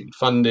magnitude.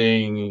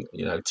 Funding,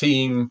 you know,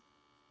 team,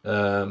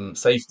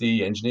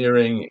 safety,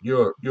 engineering.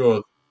 You're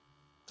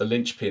the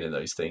linchpin in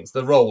those things.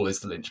 The role is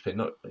the linchpin,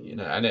 not, you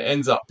know, and it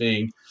ends up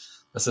being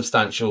a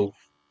substantial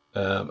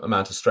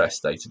amount of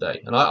stress day to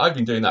day. And I've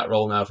been doing that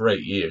role now for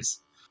 8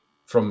 years,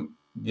 from,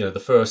 you know,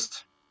 the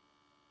first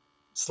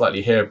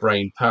slightly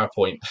harebrained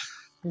PowerPoint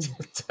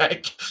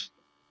tech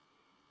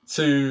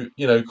to,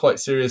 you know, quite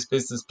serious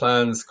business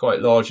plans,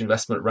 quite large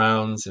investment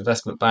rounds,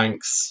 investment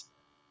banks,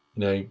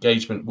 you know,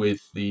 engagement with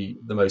the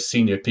most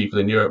senior people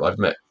in Europe. I've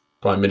met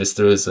prime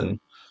ministers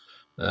and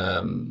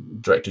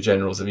director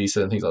generals of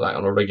ESA and things like that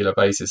on a regular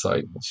basis.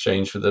 I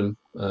exchange with them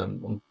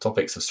on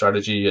topics of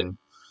strategy and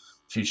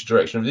future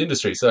direction of the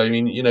industry. So I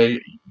mean, you know,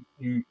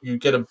 you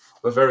get a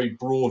very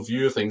broad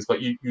view of things,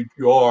 but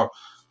you are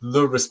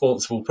the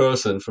responsible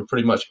person for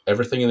pretty much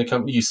everything in the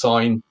company. You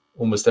sign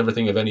almost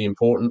everything of any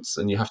importance,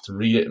 and you have to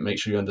read it and make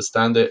sure you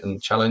understand it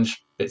and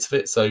challenge bits of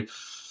it. So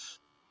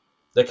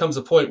there comes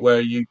a point where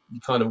you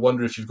kind of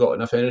wonder if you've got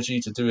enough energy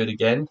to do it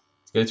again,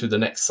 to go through the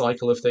next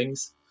cycle of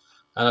things.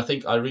 And I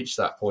think I reached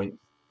that point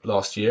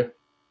last year,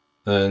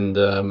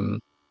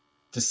 and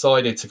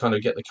decided to kind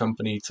of get the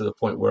company to the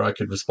point where I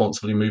could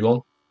responsibly move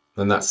on.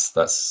 And that's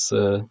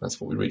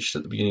what we reached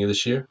at the beginning of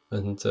this year.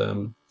 And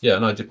yeah,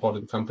 and I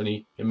departed the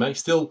company in May.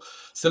 Still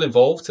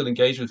involved, still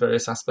engaged with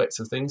various aspects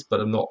of things, but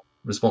I'm not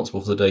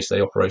responsible for the day to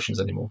day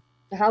operations anymore.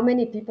 How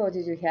many people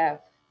did you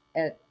have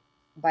at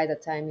by the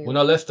time When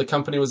you? I left, the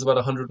company was about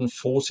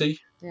 140,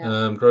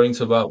 Yeah. growing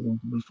to about, we're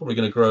probably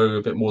going to grow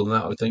a bit more than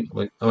that, I think.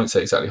 I won't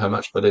say exactly how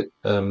much, but it's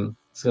got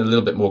a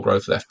little bit more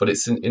growth left. But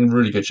it's in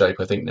really good shape,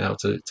 I think, now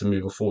to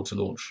move forward to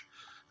launch.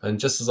 And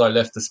just as I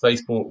left, the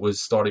spaceport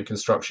was starting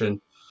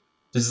construction.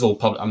 This is all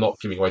public. I'm not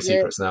giving away Yeah.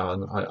 secrets now,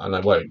 and I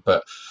won't.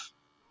 But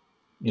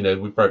you know,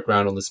 we broke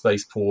ground on the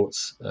spaceport.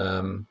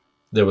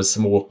 There was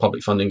some more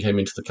public funding came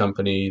into the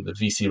company. The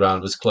VC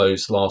round was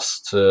closed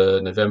last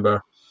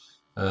November.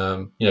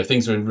 You know,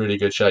 things are in really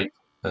good shape.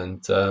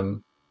 and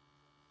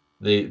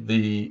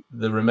the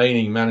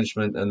remaining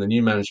management and the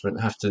new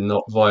management have to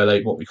not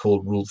violate what we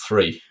call Rule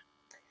 3.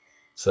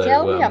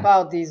 Tell So, me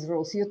about these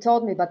rules. You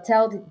told me, but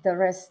tell the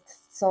rest.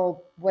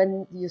 So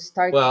when you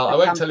start well, the I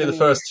won't tell you the company.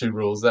 first two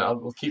rules. That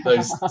I'll keep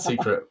those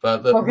secret.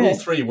 But the Rule Okay.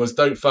 3 was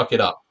don't fuck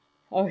it up.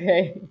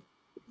 Okay.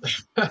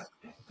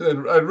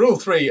 And Rule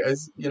 3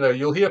 is,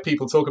 you'll hear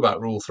people talk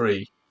about Rule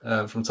 3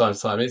 from time to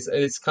time.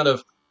 It's kind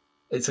of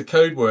it's a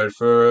code word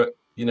for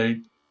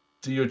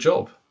do your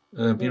job, be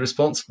Mm,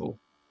 responsible.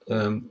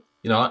 mm.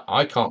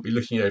 I can't be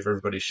looking over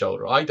everybody's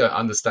shoulder. I don't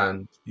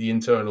understand the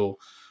internal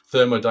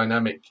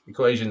thermodynamic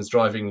equations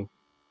driving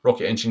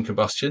rocket engine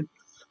combustion.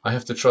 I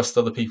have to trust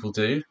other people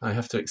do. I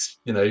have to,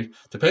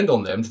 depend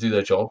on them to do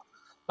their job.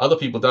 Other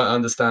people don't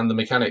understand the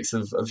mechanics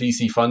of a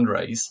VC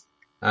fundraise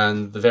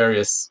and the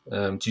various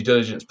due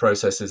diligence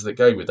processes that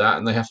go with that,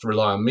 and they have to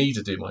rely on me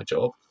to do my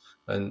job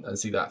and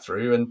see that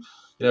through. And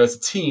as a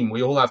team,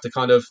 we all have to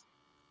kind of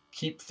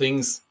keep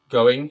things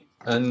going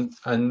and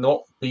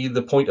not be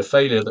the point of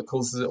failure that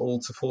causes it all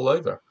to fall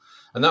over.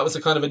 And that was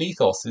a kind of an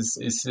ethos: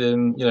 is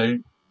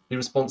be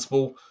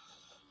responsible,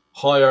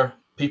 hire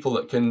people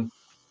that can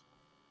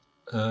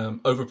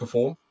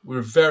overperform. We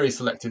were very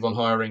selective on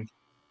hiring.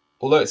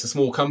 Although it's a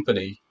small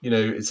company,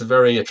 it's a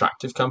very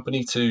attractive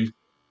company to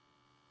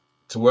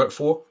work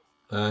for,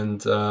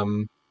 and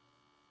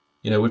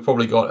we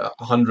probably got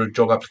 100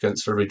 job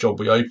applicants for every job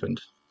we opened,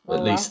 at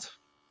Oh wow. least.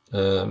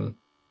 Um,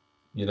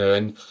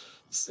 and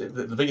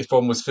the biggest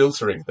problem was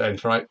filtering then,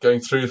 right? Going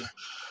through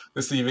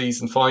the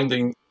CVs and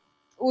finding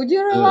Would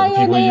you the rely on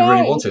people you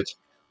really AI? wanted.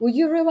 Would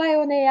you rely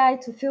on AI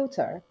to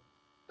filter?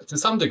 To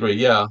some degree,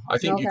 yeah, I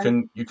think you Okay.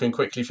 can you can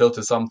quickly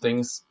filter some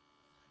things.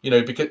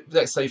 Because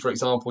let's say, for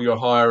example, you're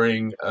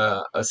hiring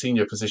a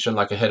senior position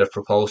like a head of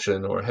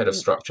propulsion or a head of Mm,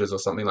 structures or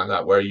something like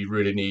that, where you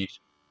really need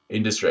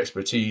industry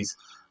expertise,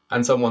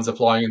 and someone's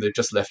applying and they've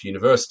just left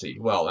university.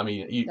 Well, I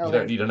mean, you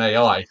don't okay. need an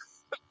AI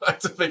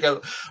to figure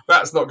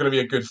that's not going to be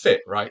a good fit,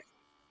 right?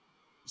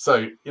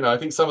 So, I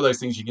think some of those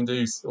things you can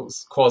do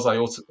quasi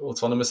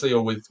autonomously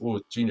or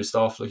with junior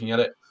staff looking at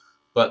it.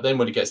 But then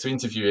when it gets to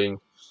interviewing,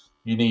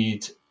 you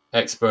need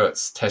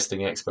experts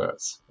testing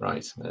experts,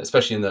 right?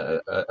 Especially in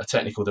a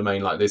technical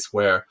domain like this,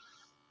 where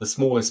the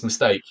smallest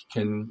mistake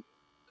can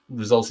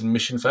result in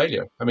mission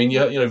failure. I mean,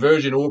 Mm,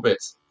 Virgin Orbit,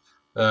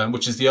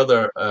 which is the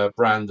other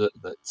brand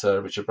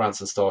that Richard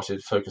Branson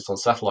started, focused on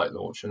satellite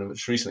launch, and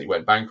which recently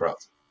went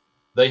bankrupt.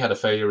 They had a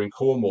failure in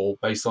Cornwall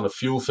based on a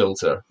fuel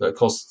filter that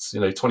costs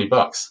 $20,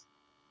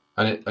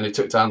 and it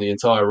took down the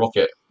entire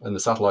rocket and the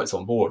satellites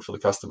on board for the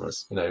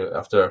customers.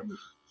 After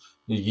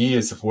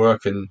years of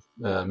work and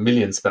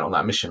millions spent on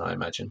that mission, I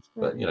imagine.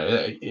 mm, But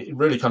it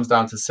really comes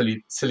down to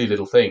silly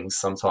little things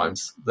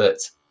sometimes that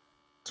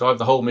drive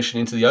the whole mission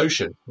into the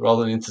ocean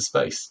rather than into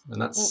space,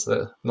 and mm, that's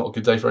not a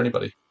good day for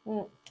anybody.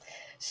 mm.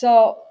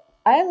 So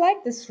I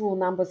like this rule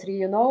number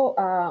three.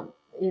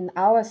 In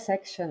our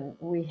section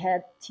we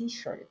had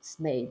T-shirts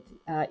made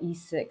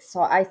E6.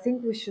 So I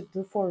think we should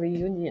do for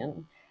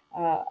reunion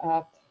uh,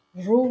 uh,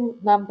 rule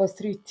number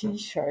three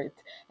T-shirt.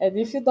 And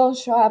if you don't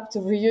show up to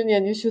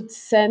reunion, you should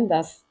send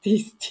us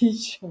these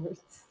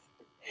T-shirts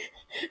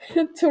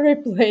to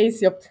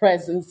replace your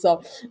presence.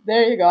 So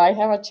there you go. I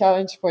have a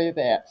challenge for you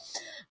there.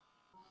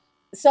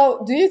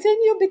 So, do you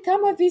think you'll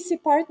become a VC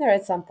partner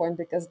at some point?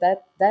 Because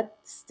that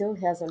still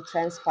hasn't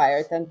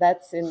transpired, and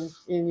that's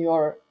in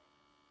your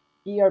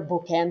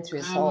yearbook entry.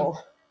 Um, So,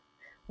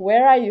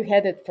 where are you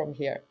headed from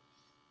here?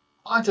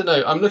 I don't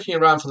know. I'm looking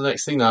around for the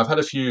next thing now. I've had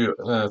a few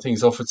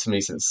things offered to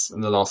me since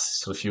in the last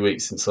sort of few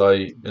weeks since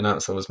I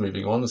announced I was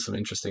moving on. There's some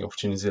interesting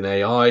opportunities in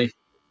AI,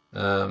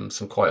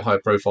 some quite high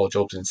profile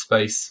jobs in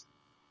space.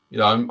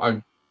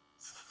 I'm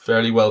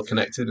fairly well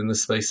connected in the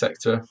space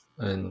sector,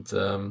 and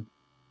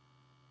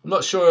I'm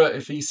not sure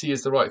if VC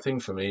is the right thing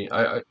for me.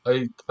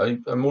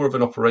 I'm more of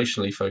an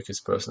operationally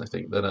focused person, I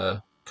think, than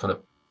a kind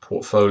of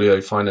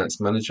portfolio finance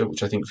manager,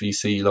 which I think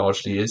VC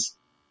largely is.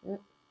 Mm,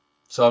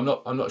 So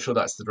I'm not sure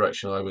that's the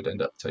direction I would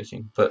end up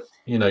taking. But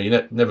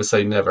never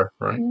say never,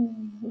 right?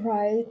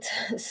 right.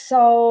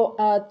 So,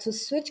 to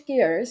switch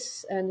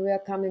gears, and we are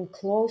coming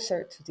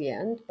closer to the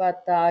end,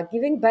 but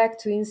giving back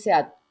to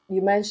INSEAD,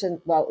 you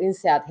mentioned, well,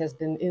 INSEAD has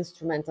been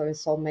instrumental in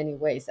so many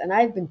ways, and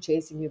I've been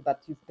chasing you,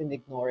 but you've been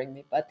ignoring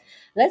me. But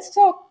let's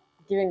talk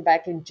giving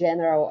back in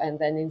general and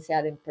then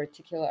INSEAD in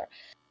particular.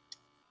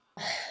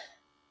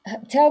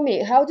 Tell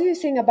me, how do you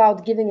think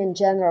about giving in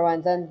general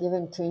and then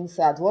giving to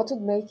INSEAD? What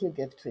would make you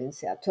give to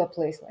INSEAD, to a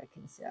place like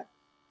INSEAD?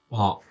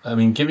 Well, I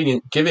mean,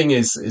 giving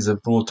is a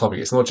broad topic.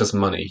 It's not just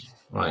money,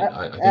 right?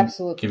 I think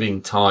Absolutely.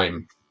 giving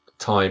time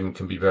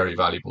can be very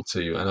valuable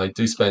too. And I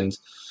do spend,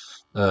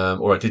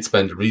 or I did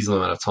spend a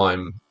reasonable amount of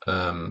time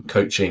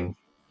coaching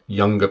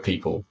younger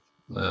people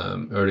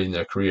early in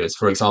their careers.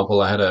 For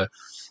example, I had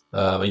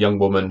a young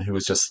woman who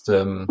was just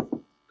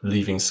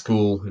leaving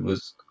school. Who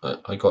was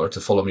I got her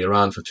to follow me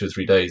around for 2 or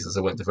 3 days as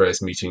I went to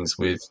various meetings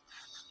with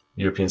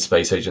European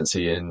Space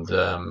Agency and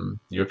the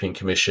European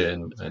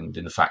Commission and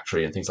in the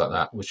factory and things like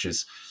that, which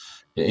is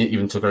it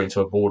even took her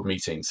into a board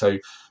meeting. So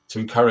to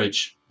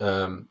encourage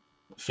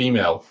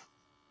female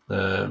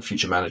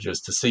future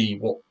managers to see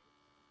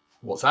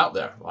what's out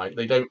there, right?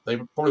 They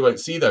probably won't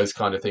see those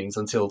kind of things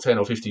until 10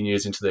 or 15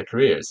 years into their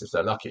careers, if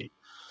they're lucky.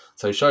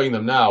 So showing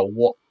them now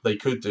what they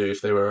could do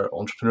if they were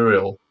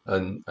entrepreneurial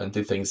and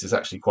did things is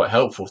actually quite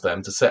helpful for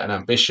them to set an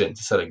ambition,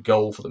 to set a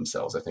goal for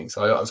themselves, I think.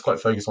 So I was quite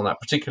focused on that,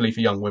 particularly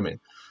for young women.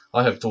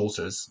 I have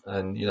daughters,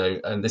 and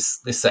and this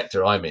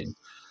sector I'm in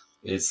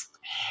is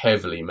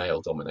heavily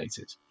male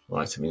dominated,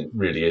 right? I mean, it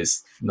really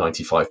is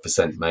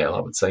 95% male,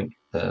 I would think,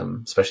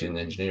 especially in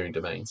engineering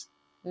domains.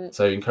 Mm.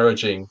 So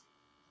encouraging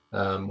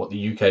what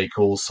the UK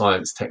calls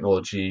science,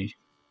 technology,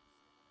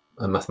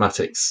 and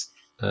mathematics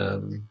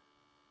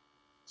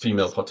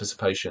female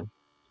participation,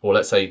 or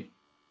let's say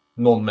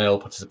non-male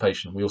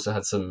participation. We also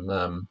had some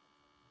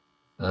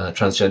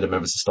transgender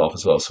members of staff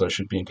as well, so it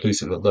should be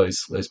inclusive of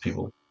those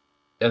people.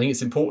 I think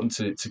it's important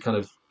to kind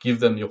of give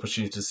them the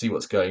opportunity to see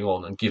what's going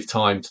on and give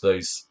time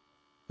to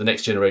the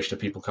next generation of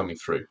people coming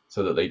through,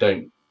 so that they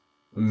don't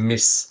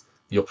miss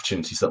the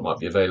opportunities that might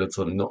be available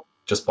to them, not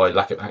just by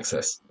lack of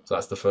access. So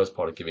that's the first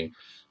part of giving.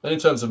 And in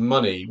terms of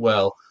money,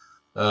 well,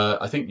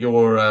 I think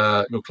your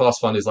class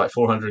fund is like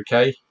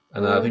 400K,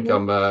 and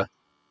Mm-hmm.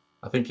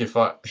 I think if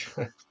I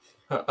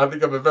I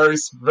think I'm a very,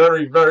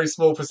 very, very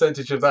small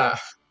percentage of that.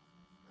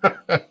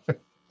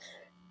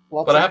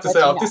 Lots But I of have to say,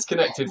 catching I've up.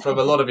 disconnected from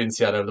a lot of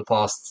INSEAD over the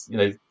past,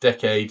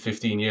 decade,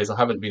 15 years. I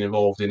haven't been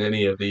involved in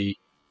any of the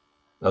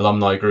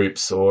alumni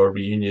groups or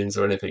reunions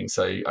or anything.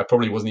 So I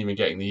probably wasn't even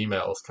getting the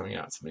emails coming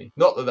out to me.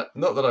 Not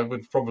that I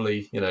would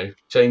probably,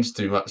 change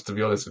too much, to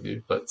be honest with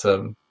you. But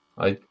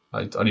I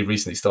only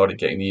recently started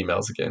getting the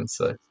emails again.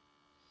 So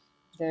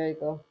There you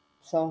go.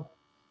 So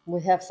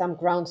we have some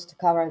grounds to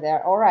cover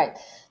there. All right.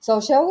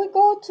 So shall we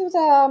go to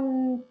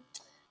the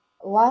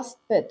last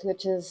bit,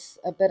 which is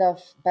a bit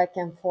of back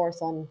and forth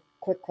on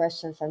quick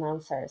questions and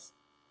answers?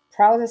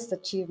 Proudest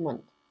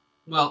achievement.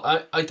 well,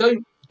 I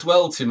don't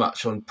dwell too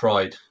much on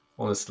pride,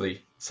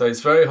 honestly. So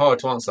it's very hard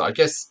to answer. I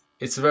guess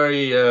it's a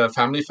very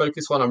family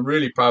focused one. I'm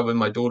really proud when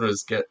my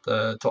daughters get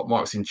top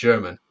marks in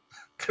German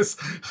because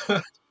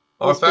You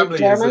our speak family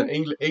is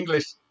German?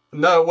 English.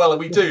 No, well,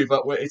 we do,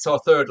 but it's our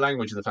third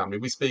language in the family.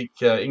 We speak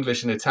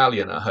English and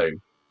Italian at home,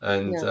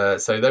 and Yeah,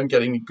 so them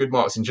getting good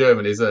marks in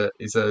German is a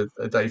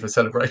day for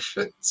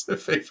celebration. To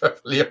be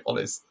perfectly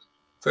honest,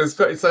 so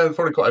it sounds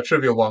probably quite a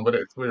trivial one, but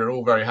we're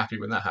all very happy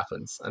when that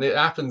happens, and it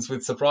happens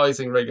with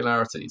surprising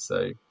regularity.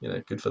 So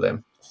good for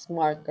them.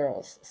 smart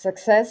girls.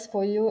 Success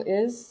for you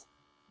is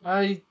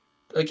I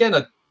again,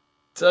 I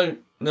don't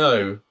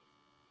know.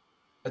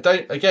 I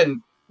don't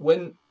again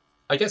when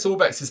I guess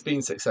Orbex has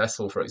been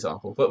successful, for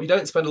example, but we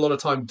don't spend a lot of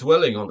time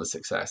dwelling on the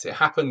success. It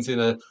happens in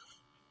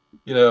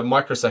a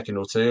microsecond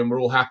or two, and we're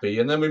all happy,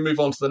 and then we move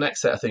on to the next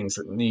set of things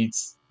that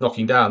needs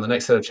knocking down, the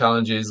next set of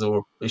challenges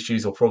or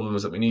issues or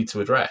problems that we need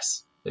to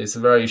address. It's a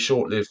very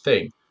short-lived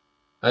thing,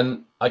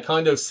 and I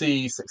kind of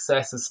see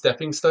success as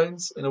stepping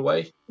stones in a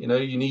way. You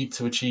need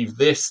to achieve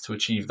this, to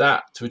achieve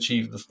that, to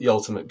achieve the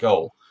ultimate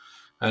goal,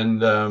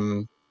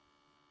 and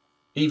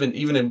even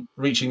in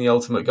reaching the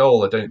ultimate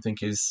goal, I don't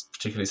think is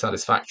particularly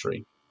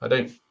satisfactory. I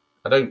don't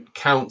I don't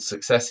count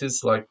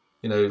successes like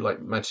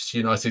Manchester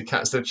United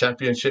counts their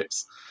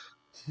championships.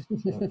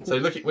 So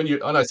look at when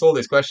I saw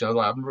this question, I was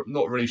like, I'm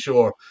not really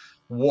sure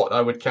what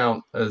I would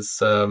count as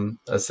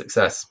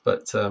success,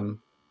 but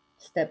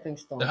stepping there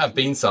stones. have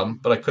been some,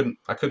 but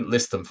I couldn't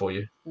list them for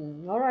you.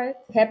 All right.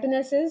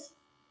 Happiness is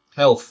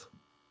Health.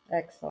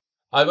 excellent.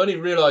 I've only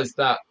realised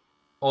that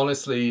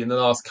honestly in the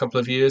last couple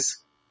of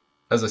years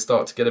as I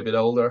start to get a bit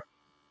older,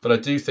 but I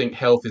do think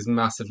health is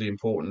massively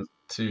important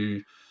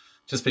to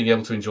just being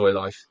able to enjoy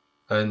life.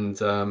 And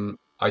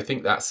I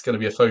think that's going to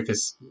be a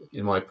focus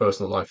in my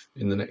personal life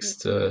in the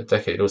next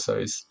decade or so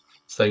is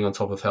staying on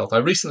top of health. I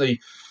recently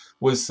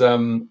was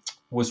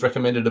was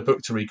recommended a book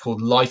to read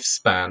called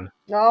Lifespan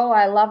Oh,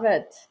 I love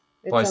it.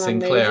 It's by an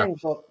Sinclair. amazing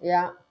book.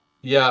 Yeah.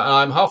 Yeah, and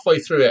I'm halfway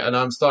through it, and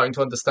I'm starting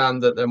to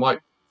understand that there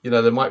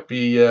might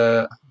be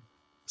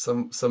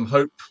some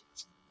hope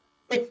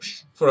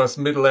for us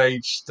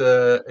middle-aged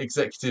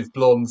executive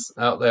blondes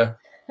out there.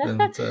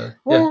 And yeah,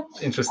 Well,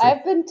 interesting.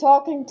 I've been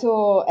talking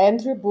to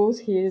Andrew Booth.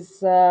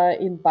 He's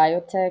in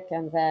biotech,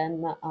 and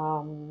then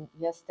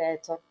yesterday I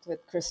talked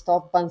with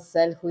Christophe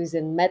Bancel, who is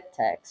in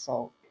medtech.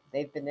 So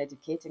they've been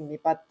educating me.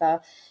 But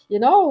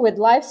with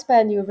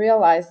lifespan, you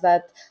realize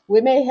that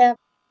we may have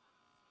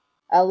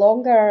a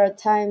longer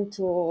time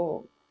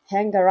to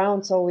hang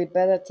around, so we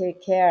better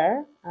take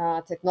care.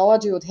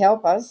 Technology would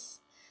help us,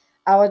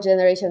 our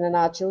generation and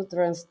our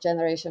children's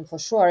generation for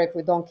sure, if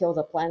we don't kill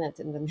the planet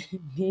in the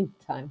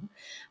meantime.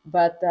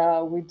 But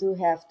we do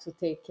have to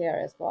take care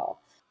as well.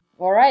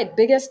 All right,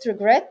 biggest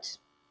regret?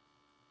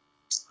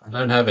 I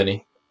don't have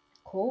any.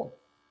 Cool.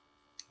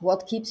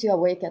 What keeps you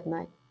awake at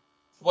night?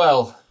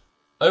 Well,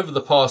 over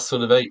the past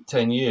sort of 8,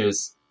 10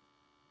 years,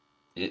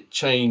 it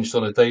changed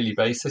on a daily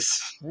basis.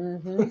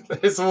 Mm-hmm.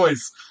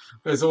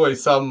 There's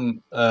always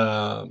some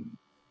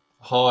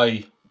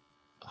high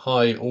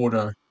high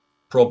order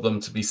problem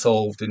to be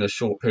solved in a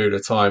short period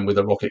of time with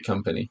a rocket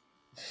company,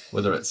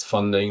 whether it's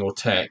funding or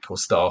tech or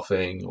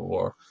staffing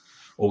or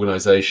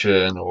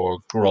organization or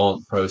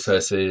grant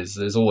processes,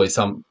 there's always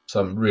some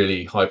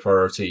really high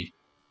priority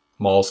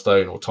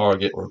milestone or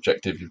target or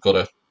objective you've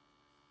got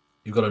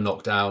to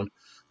knock down,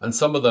 and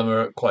some of them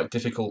are quite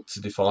difficult to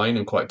define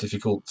and quite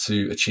difficult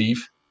to achieve.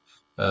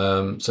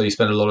 So you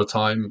spend a lot of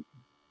time,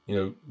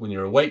 when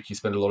you're awake, you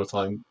spend a lot of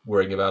time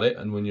worrying about it,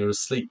 and when you're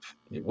asleep,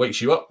 it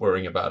wakes you up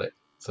worrying about it.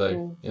 So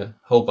Mm. yeah,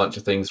 a whole bunch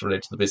of things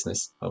related to the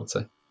business, I would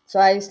say. So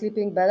are you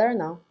sleeping better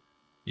now?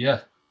 Yeah,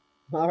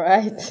 All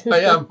right. I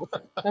am.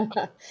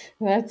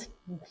 That's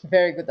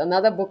very good.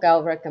 Another book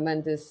I'll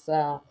recommend is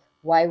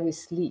Why We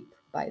Sleep,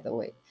 by the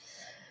way.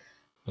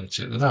 I'll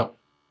check that out.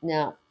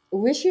 Now,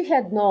 wish you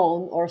had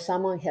known or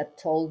someone had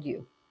told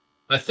you.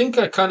 I think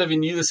I kind of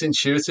knew this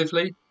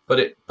intuitively,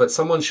 but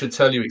someone should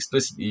tell you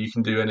explicitly you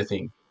can do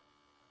anything.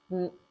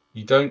 Mm,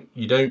 You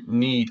don't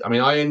need. I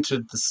mean, I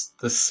entered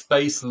the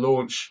space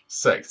launch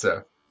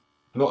sector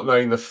not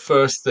knowing the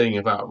first thing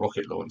about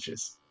rocket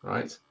launches,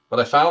 right? But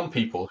I found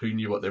people who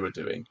knew what they were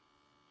doing,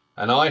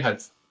 and I had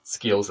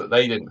skills that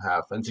they didn't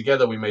have, and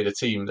together we made a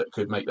team that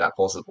could make that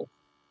possible.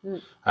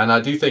 mm, And I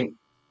do think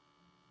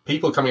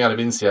people coming out of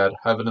INSEAD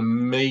have an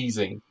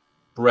amazing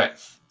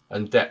breadth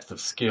and depth of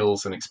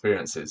skills and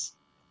experiences.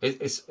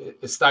 It's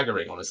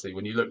staggering, honestly,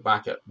 when you look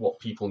back at what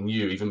people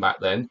knew even back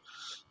then.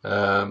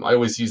 I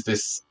always use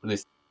this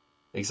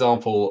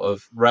example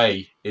of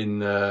Ray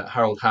in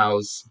Harold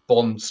Howe's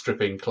Bond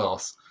stripping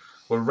class,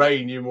 where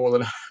Ray knew more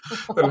than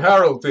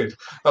Harold did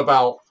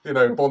about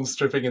bond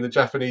stripping in the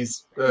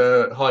Japanese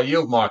high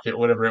yield market or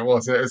whatever it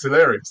was. It was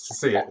hilarious to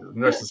see it in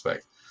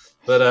retrospect.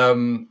 But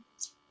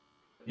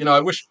I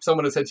wish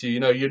someone had said to you,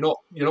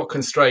 you're not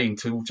constrained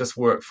to just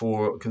work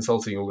for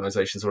consulting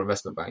organizations or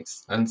investment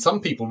banks. And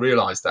some people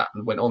realized that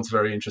and went on to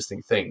very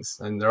interesting things.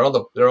 And there are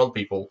other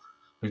people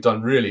who've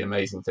done really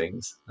amazing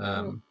things.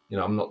 mm.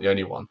 I'm not the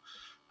only one.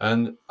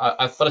 And but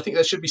I think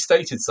that should be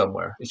stated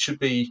somewhere. It should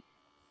be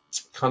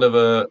kind of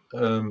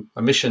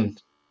a mission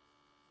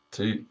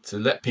to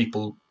let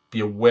people be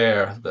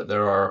aware that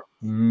there are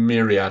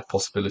myriad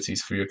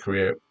possibilities for your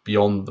career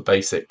beyond the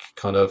basic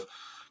kind of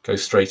go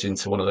straight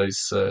into one of those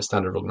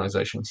standard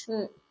organizations.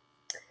 Mm.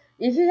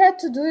 If you had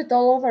to do it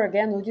all over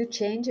again, would you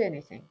change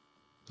anything?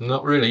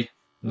 Not really.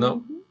 No,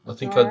 Hmm. I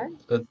think All right.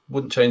 I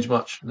wouldn't change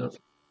much. No,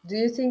 Do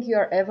you think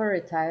you're ever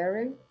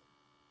retiring?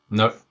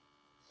 no,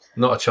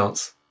 not a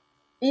chance.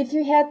 If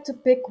you had to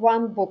pick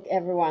one book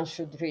everyone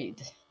should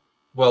read.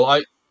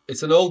 Well,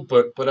 it's an old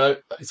book,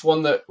 but it's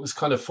one that was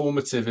kind of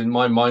formative in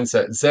my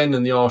mindset. Zen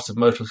and the Art of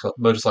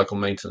Motorcycle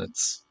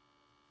Maintenance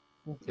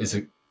is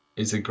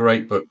Okay. a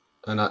great book,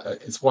 and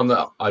it's one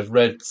that I've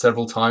read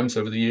several times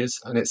over the years,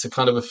 and it's a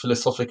kind of a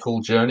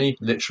philosophical journey,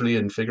 literally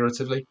and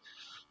figuratively.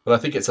 But I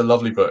think it's a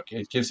lovely book.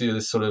 It gives you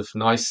this sort of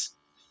nice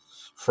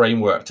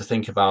framework to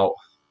think about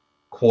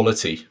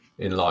quality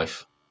in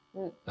life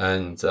Mm.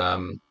 and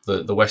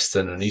the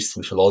Western and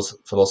Eastern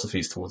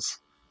philosophies towards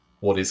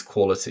what is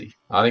quality.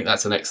 I think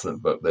that's an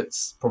excellent book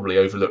that's probably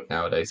overlooked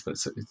nowadays, but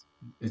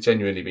it's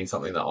genuinely been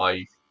something that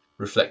I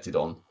reflected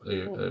on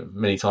Mm.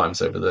 many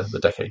times over the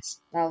decades.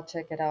 I'll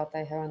check it out.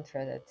 I haven't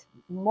read it.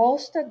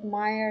 Most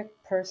admired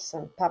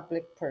person,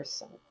 public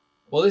person.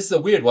 Well, this is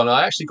a weird one.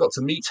 I actually got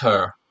to meet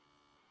her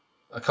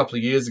a couple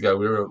of years ago.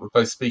 We were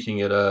both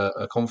speaking at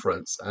a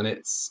conference, and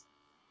it's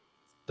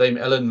Dame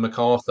Ellen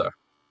MacArthur,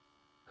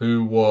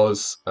 who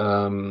was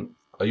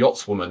a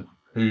yachtswoman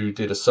who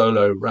did a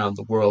solo round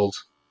the world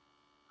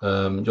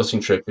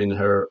yachting trip in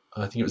her,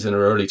 I think it was in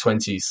her early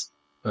 20s,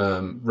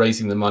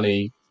 raising the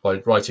money by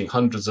writing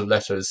hundreds of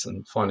letters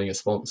and finding a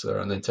sponsor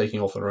and then taking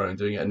off on her own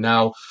doing it. And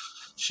now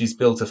she's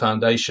built a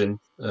foundation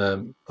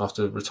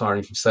after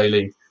retiring from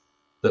sailing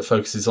that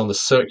focuses on the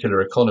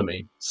circular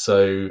economy.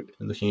 So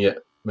looking at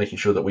making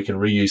sure that we can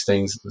reuse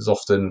things as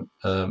often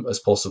as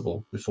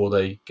possible before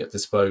they get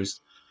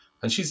disposed.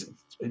 And she's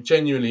a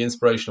genuinely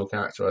inspirational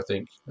character, I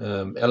think.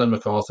 Ellen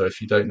MacArthur,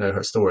 if you don't know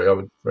her story, I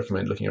would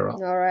recommend looking her up.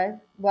 All right.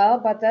 Well,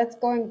 but that's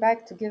going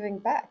back to giving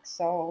back.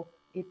 So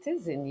it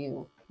is in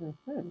you.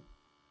 Hmm.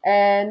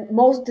 And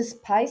most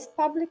despised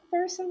public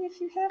person, if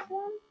you have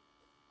one?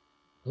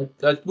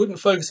 I wouldn't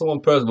focus on one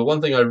person, but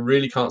one thing I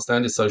really can't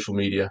stand is social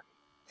media.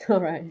 All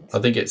right. I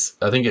think it's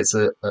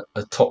a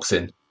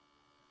toxin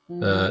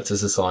Mm-hmm. to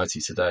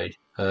society today.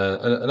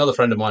 Another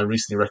friend of mine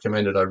recently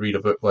recommended I read a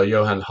book by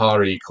Johann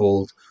Hari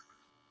called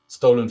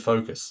Stolen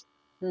Focus.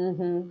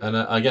 Mm-hmm. And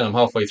again, I'm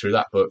halfway through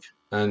that book,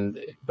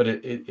 but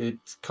it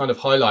kind of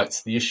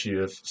highlights the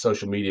issue of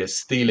social media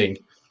stealing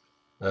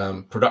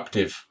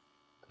productive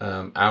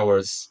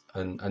hours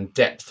and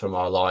depth from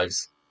our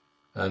lives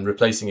and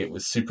replacing it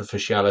with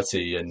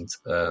superficiality and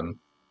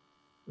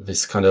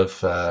this kind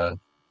of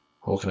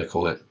what can I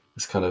call it?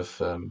 This kind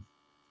of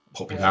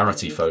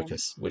popularity Validation.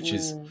 focus, which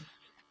is Mm.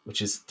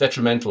 which is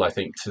detrimental, I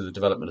think, to the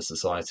development of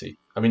society.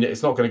 I mean,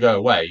 it's not going to go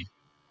away,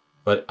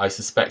 but I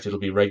suspect it'll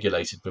be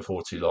regulated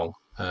before too long.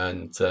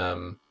 And It's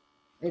I'm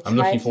high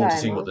looking forward to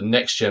time, seeing huh? what the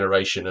next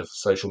generation of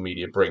social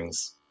media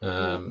brings.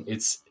 Mm.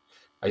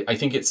 I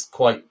think it's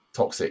quite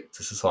toxic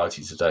to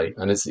society today,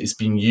 and it's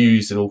been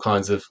used in all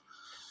kinds of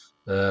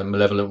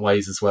malevolent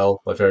ways as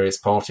well by various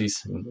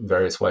parties in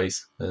various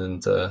ways,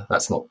 and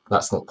that's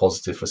not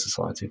positive for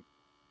society.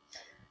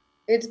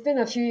 It's been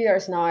a few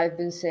years now. I've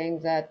been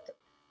saying that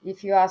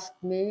if you ask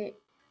me,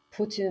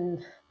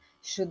 Putin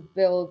should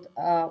build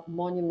a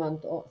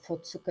monument for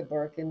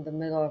Zuckerberg in the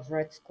middle of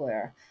Red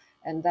Square.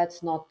 And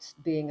that's not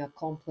being a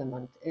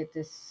compliment. It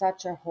is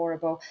such a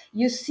horrible.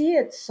 You see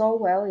it so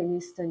well in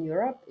Eastern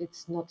Europe.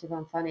 It's not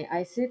even funny.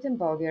 I see it in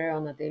Bulgaria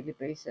on a daily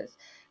basis.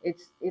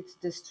 It's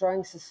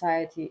destroying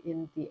society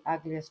in the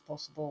ugliest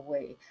possible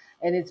way,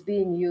 and it's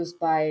being used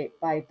by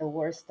the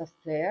worst of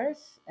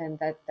players, and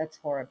that's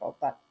horrible.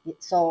 But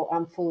so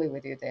I'm fully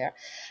with you there.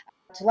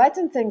 To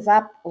lighten things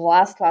up,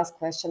 last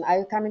question: are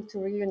you coming to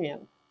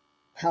reunion?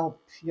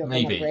 Help! You're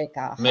gonna Maybe, break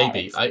our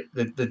maybe. hearts.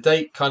 The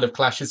date kind of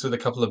clashes with a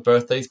couple of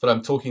birthdays, but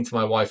I'm talking to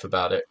my wife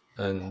about it,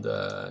 and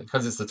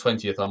because it's the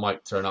 20th, I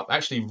might turn up.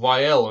 Actually,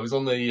 YL, I was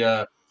on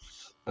the.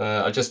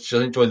 I just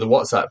joined the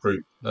WhatsApp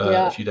group a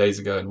Yeah. few days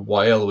ago, and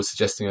YL was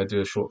suggesting I do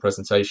a short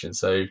presentation.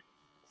 So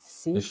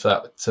See. if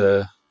that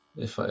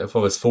if I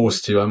was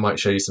forced to, I might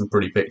show you some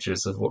pretty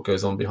pictures of what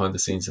goes on behind the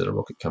scenes at a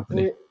rocket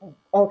company. We,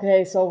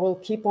 okay, so we'll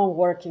keep on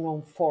working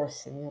on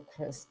forcing you,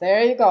 Chris.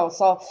 There you go.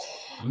 So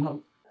I'm not.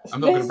 I'm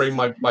not going to this bring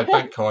my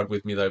bank card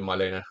with me though,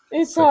 Marlena.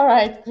 it's So all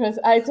right, Chris.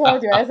 I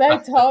told you, as I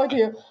told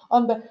you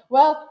on the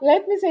well,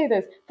 let me say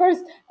this.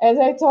 First, as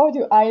I told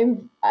you,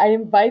 I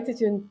invited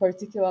you in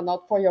particular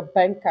not for your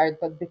bank card,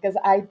 but because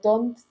I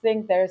don't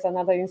think there's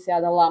another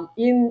INSEAD alum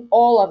in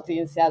all of the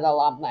INSEAD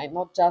alumni,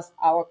 not just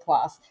our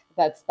class,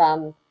 that's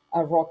done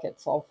a rocket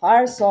so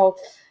far. So,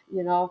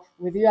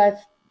 with you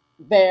I've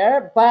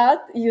there,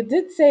 but you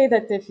did say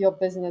that if your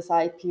business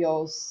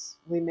IPOs,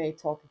 we may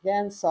talk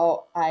again.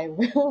 So I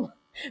will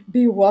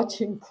be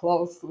watching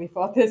closely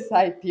for this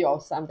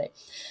IPO someday.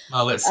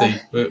 well, let's Uh, see.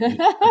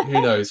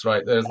 Who knows,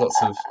 right? There's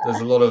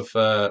a lot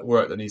of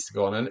work that needs to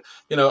go on, and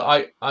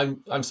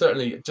I'm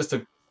certainly just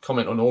to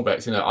comment on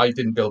Orbex. I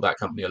didn't build that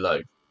company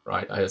alone,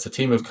 right? It's a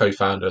team of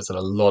co-founders and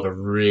a lot of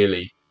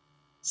really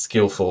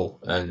skillful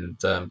and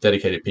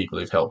dedicated people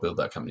who've helped build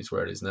that company to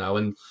where it is now.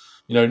 And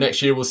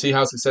next year we'll see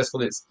how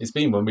successful it's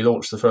been when we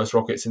launch the first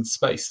rockets into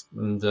space.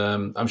 And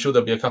I'm sure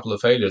there'll be a couple of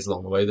failures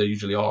along the way. There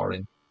usually are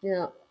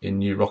yeah. in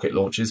new rocket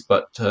launches,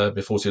 but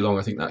before too long,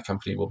 I think that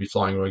company will be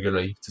flying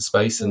regularly to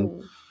space and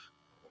Mm,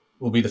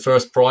 will be the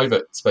first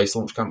private space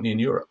launch company in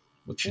Europe,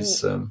 which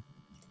is mm. an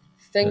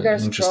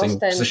Fingers crossed, interesting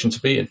position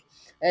to be in.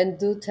 and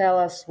do tell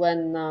us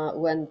when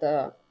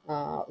the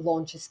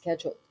launch is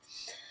scheduled.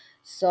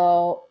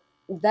 So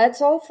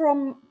that's all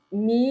from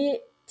me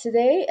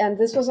today. And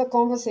this was a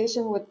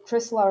conversation with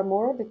Chris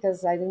Larmour,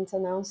 because I didn't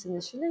announce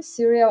initially,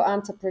 serial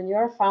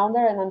entrepreneur,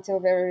 founder, and until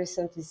very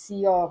recently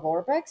CEO of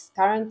Orbex.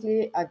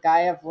 Currently a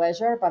guy of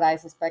leisure, but I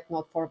suspect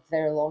not for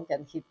very long,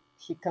 and he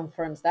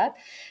confirms that.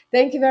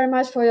 Thank you very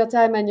much for your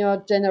time and your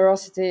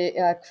generosity,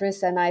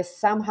 Chris. And I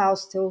somehow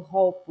still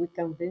hope we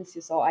convince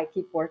you. So I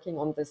keep working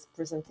on this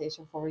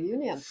presentation for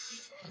reunion.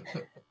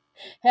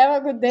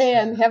 Have a good day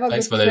and have a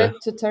Thanks, good Malena.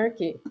 trip to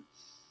Turkey.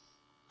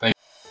 Thanks.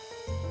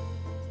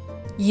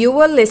 You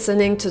were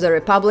listening to the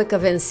Republic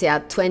of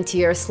INSEAD 20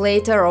 Years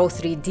Later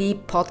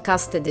O3D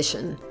podcast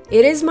edition.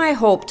 It is my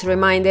hope to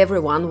remind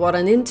everyone what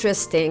an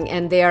interesting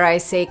and, dare I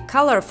say,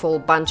 colorful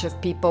bunch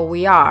of people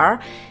we are,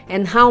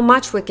 and how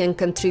much we can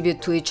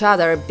contribute to each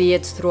other, be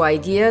it through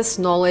ideas,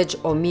 knowledge,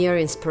 or mere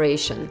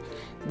inspiration.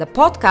 The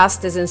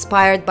podcast is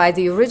inspired by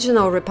the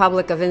original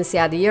Republic of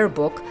INSEAD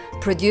yearbook,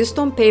 produced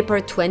on paper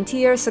 20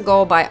 years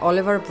ago by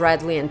Oliver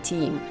Bradley and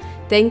team.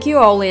 Thank you,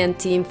 Ollie and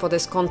team, for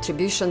this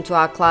contribution to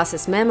our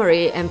class's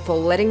memory and for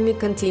letting me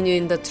continue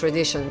in the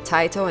tradition,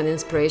 title and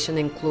inspiration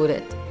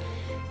included.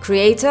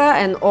 Creator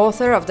and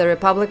author of the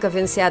Republic of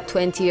INSEAD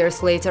 20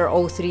 Years Later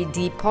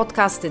O3D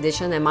podcast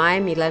edition am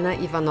I, Milena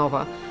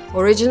Ivanova.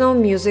 Original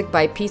music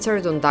by Peter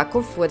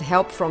Dundakov with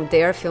help from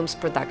Dare Films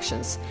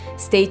Productions.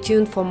 Stay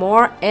tuned for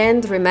more,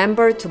 and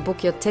remember to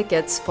book your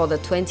tickets for the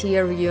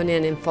 20-year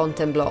reunion in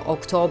Fontainebleau,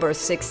 October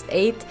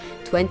 6th-8th,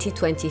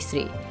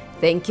 2023.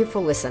 Thank you for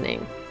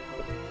listening.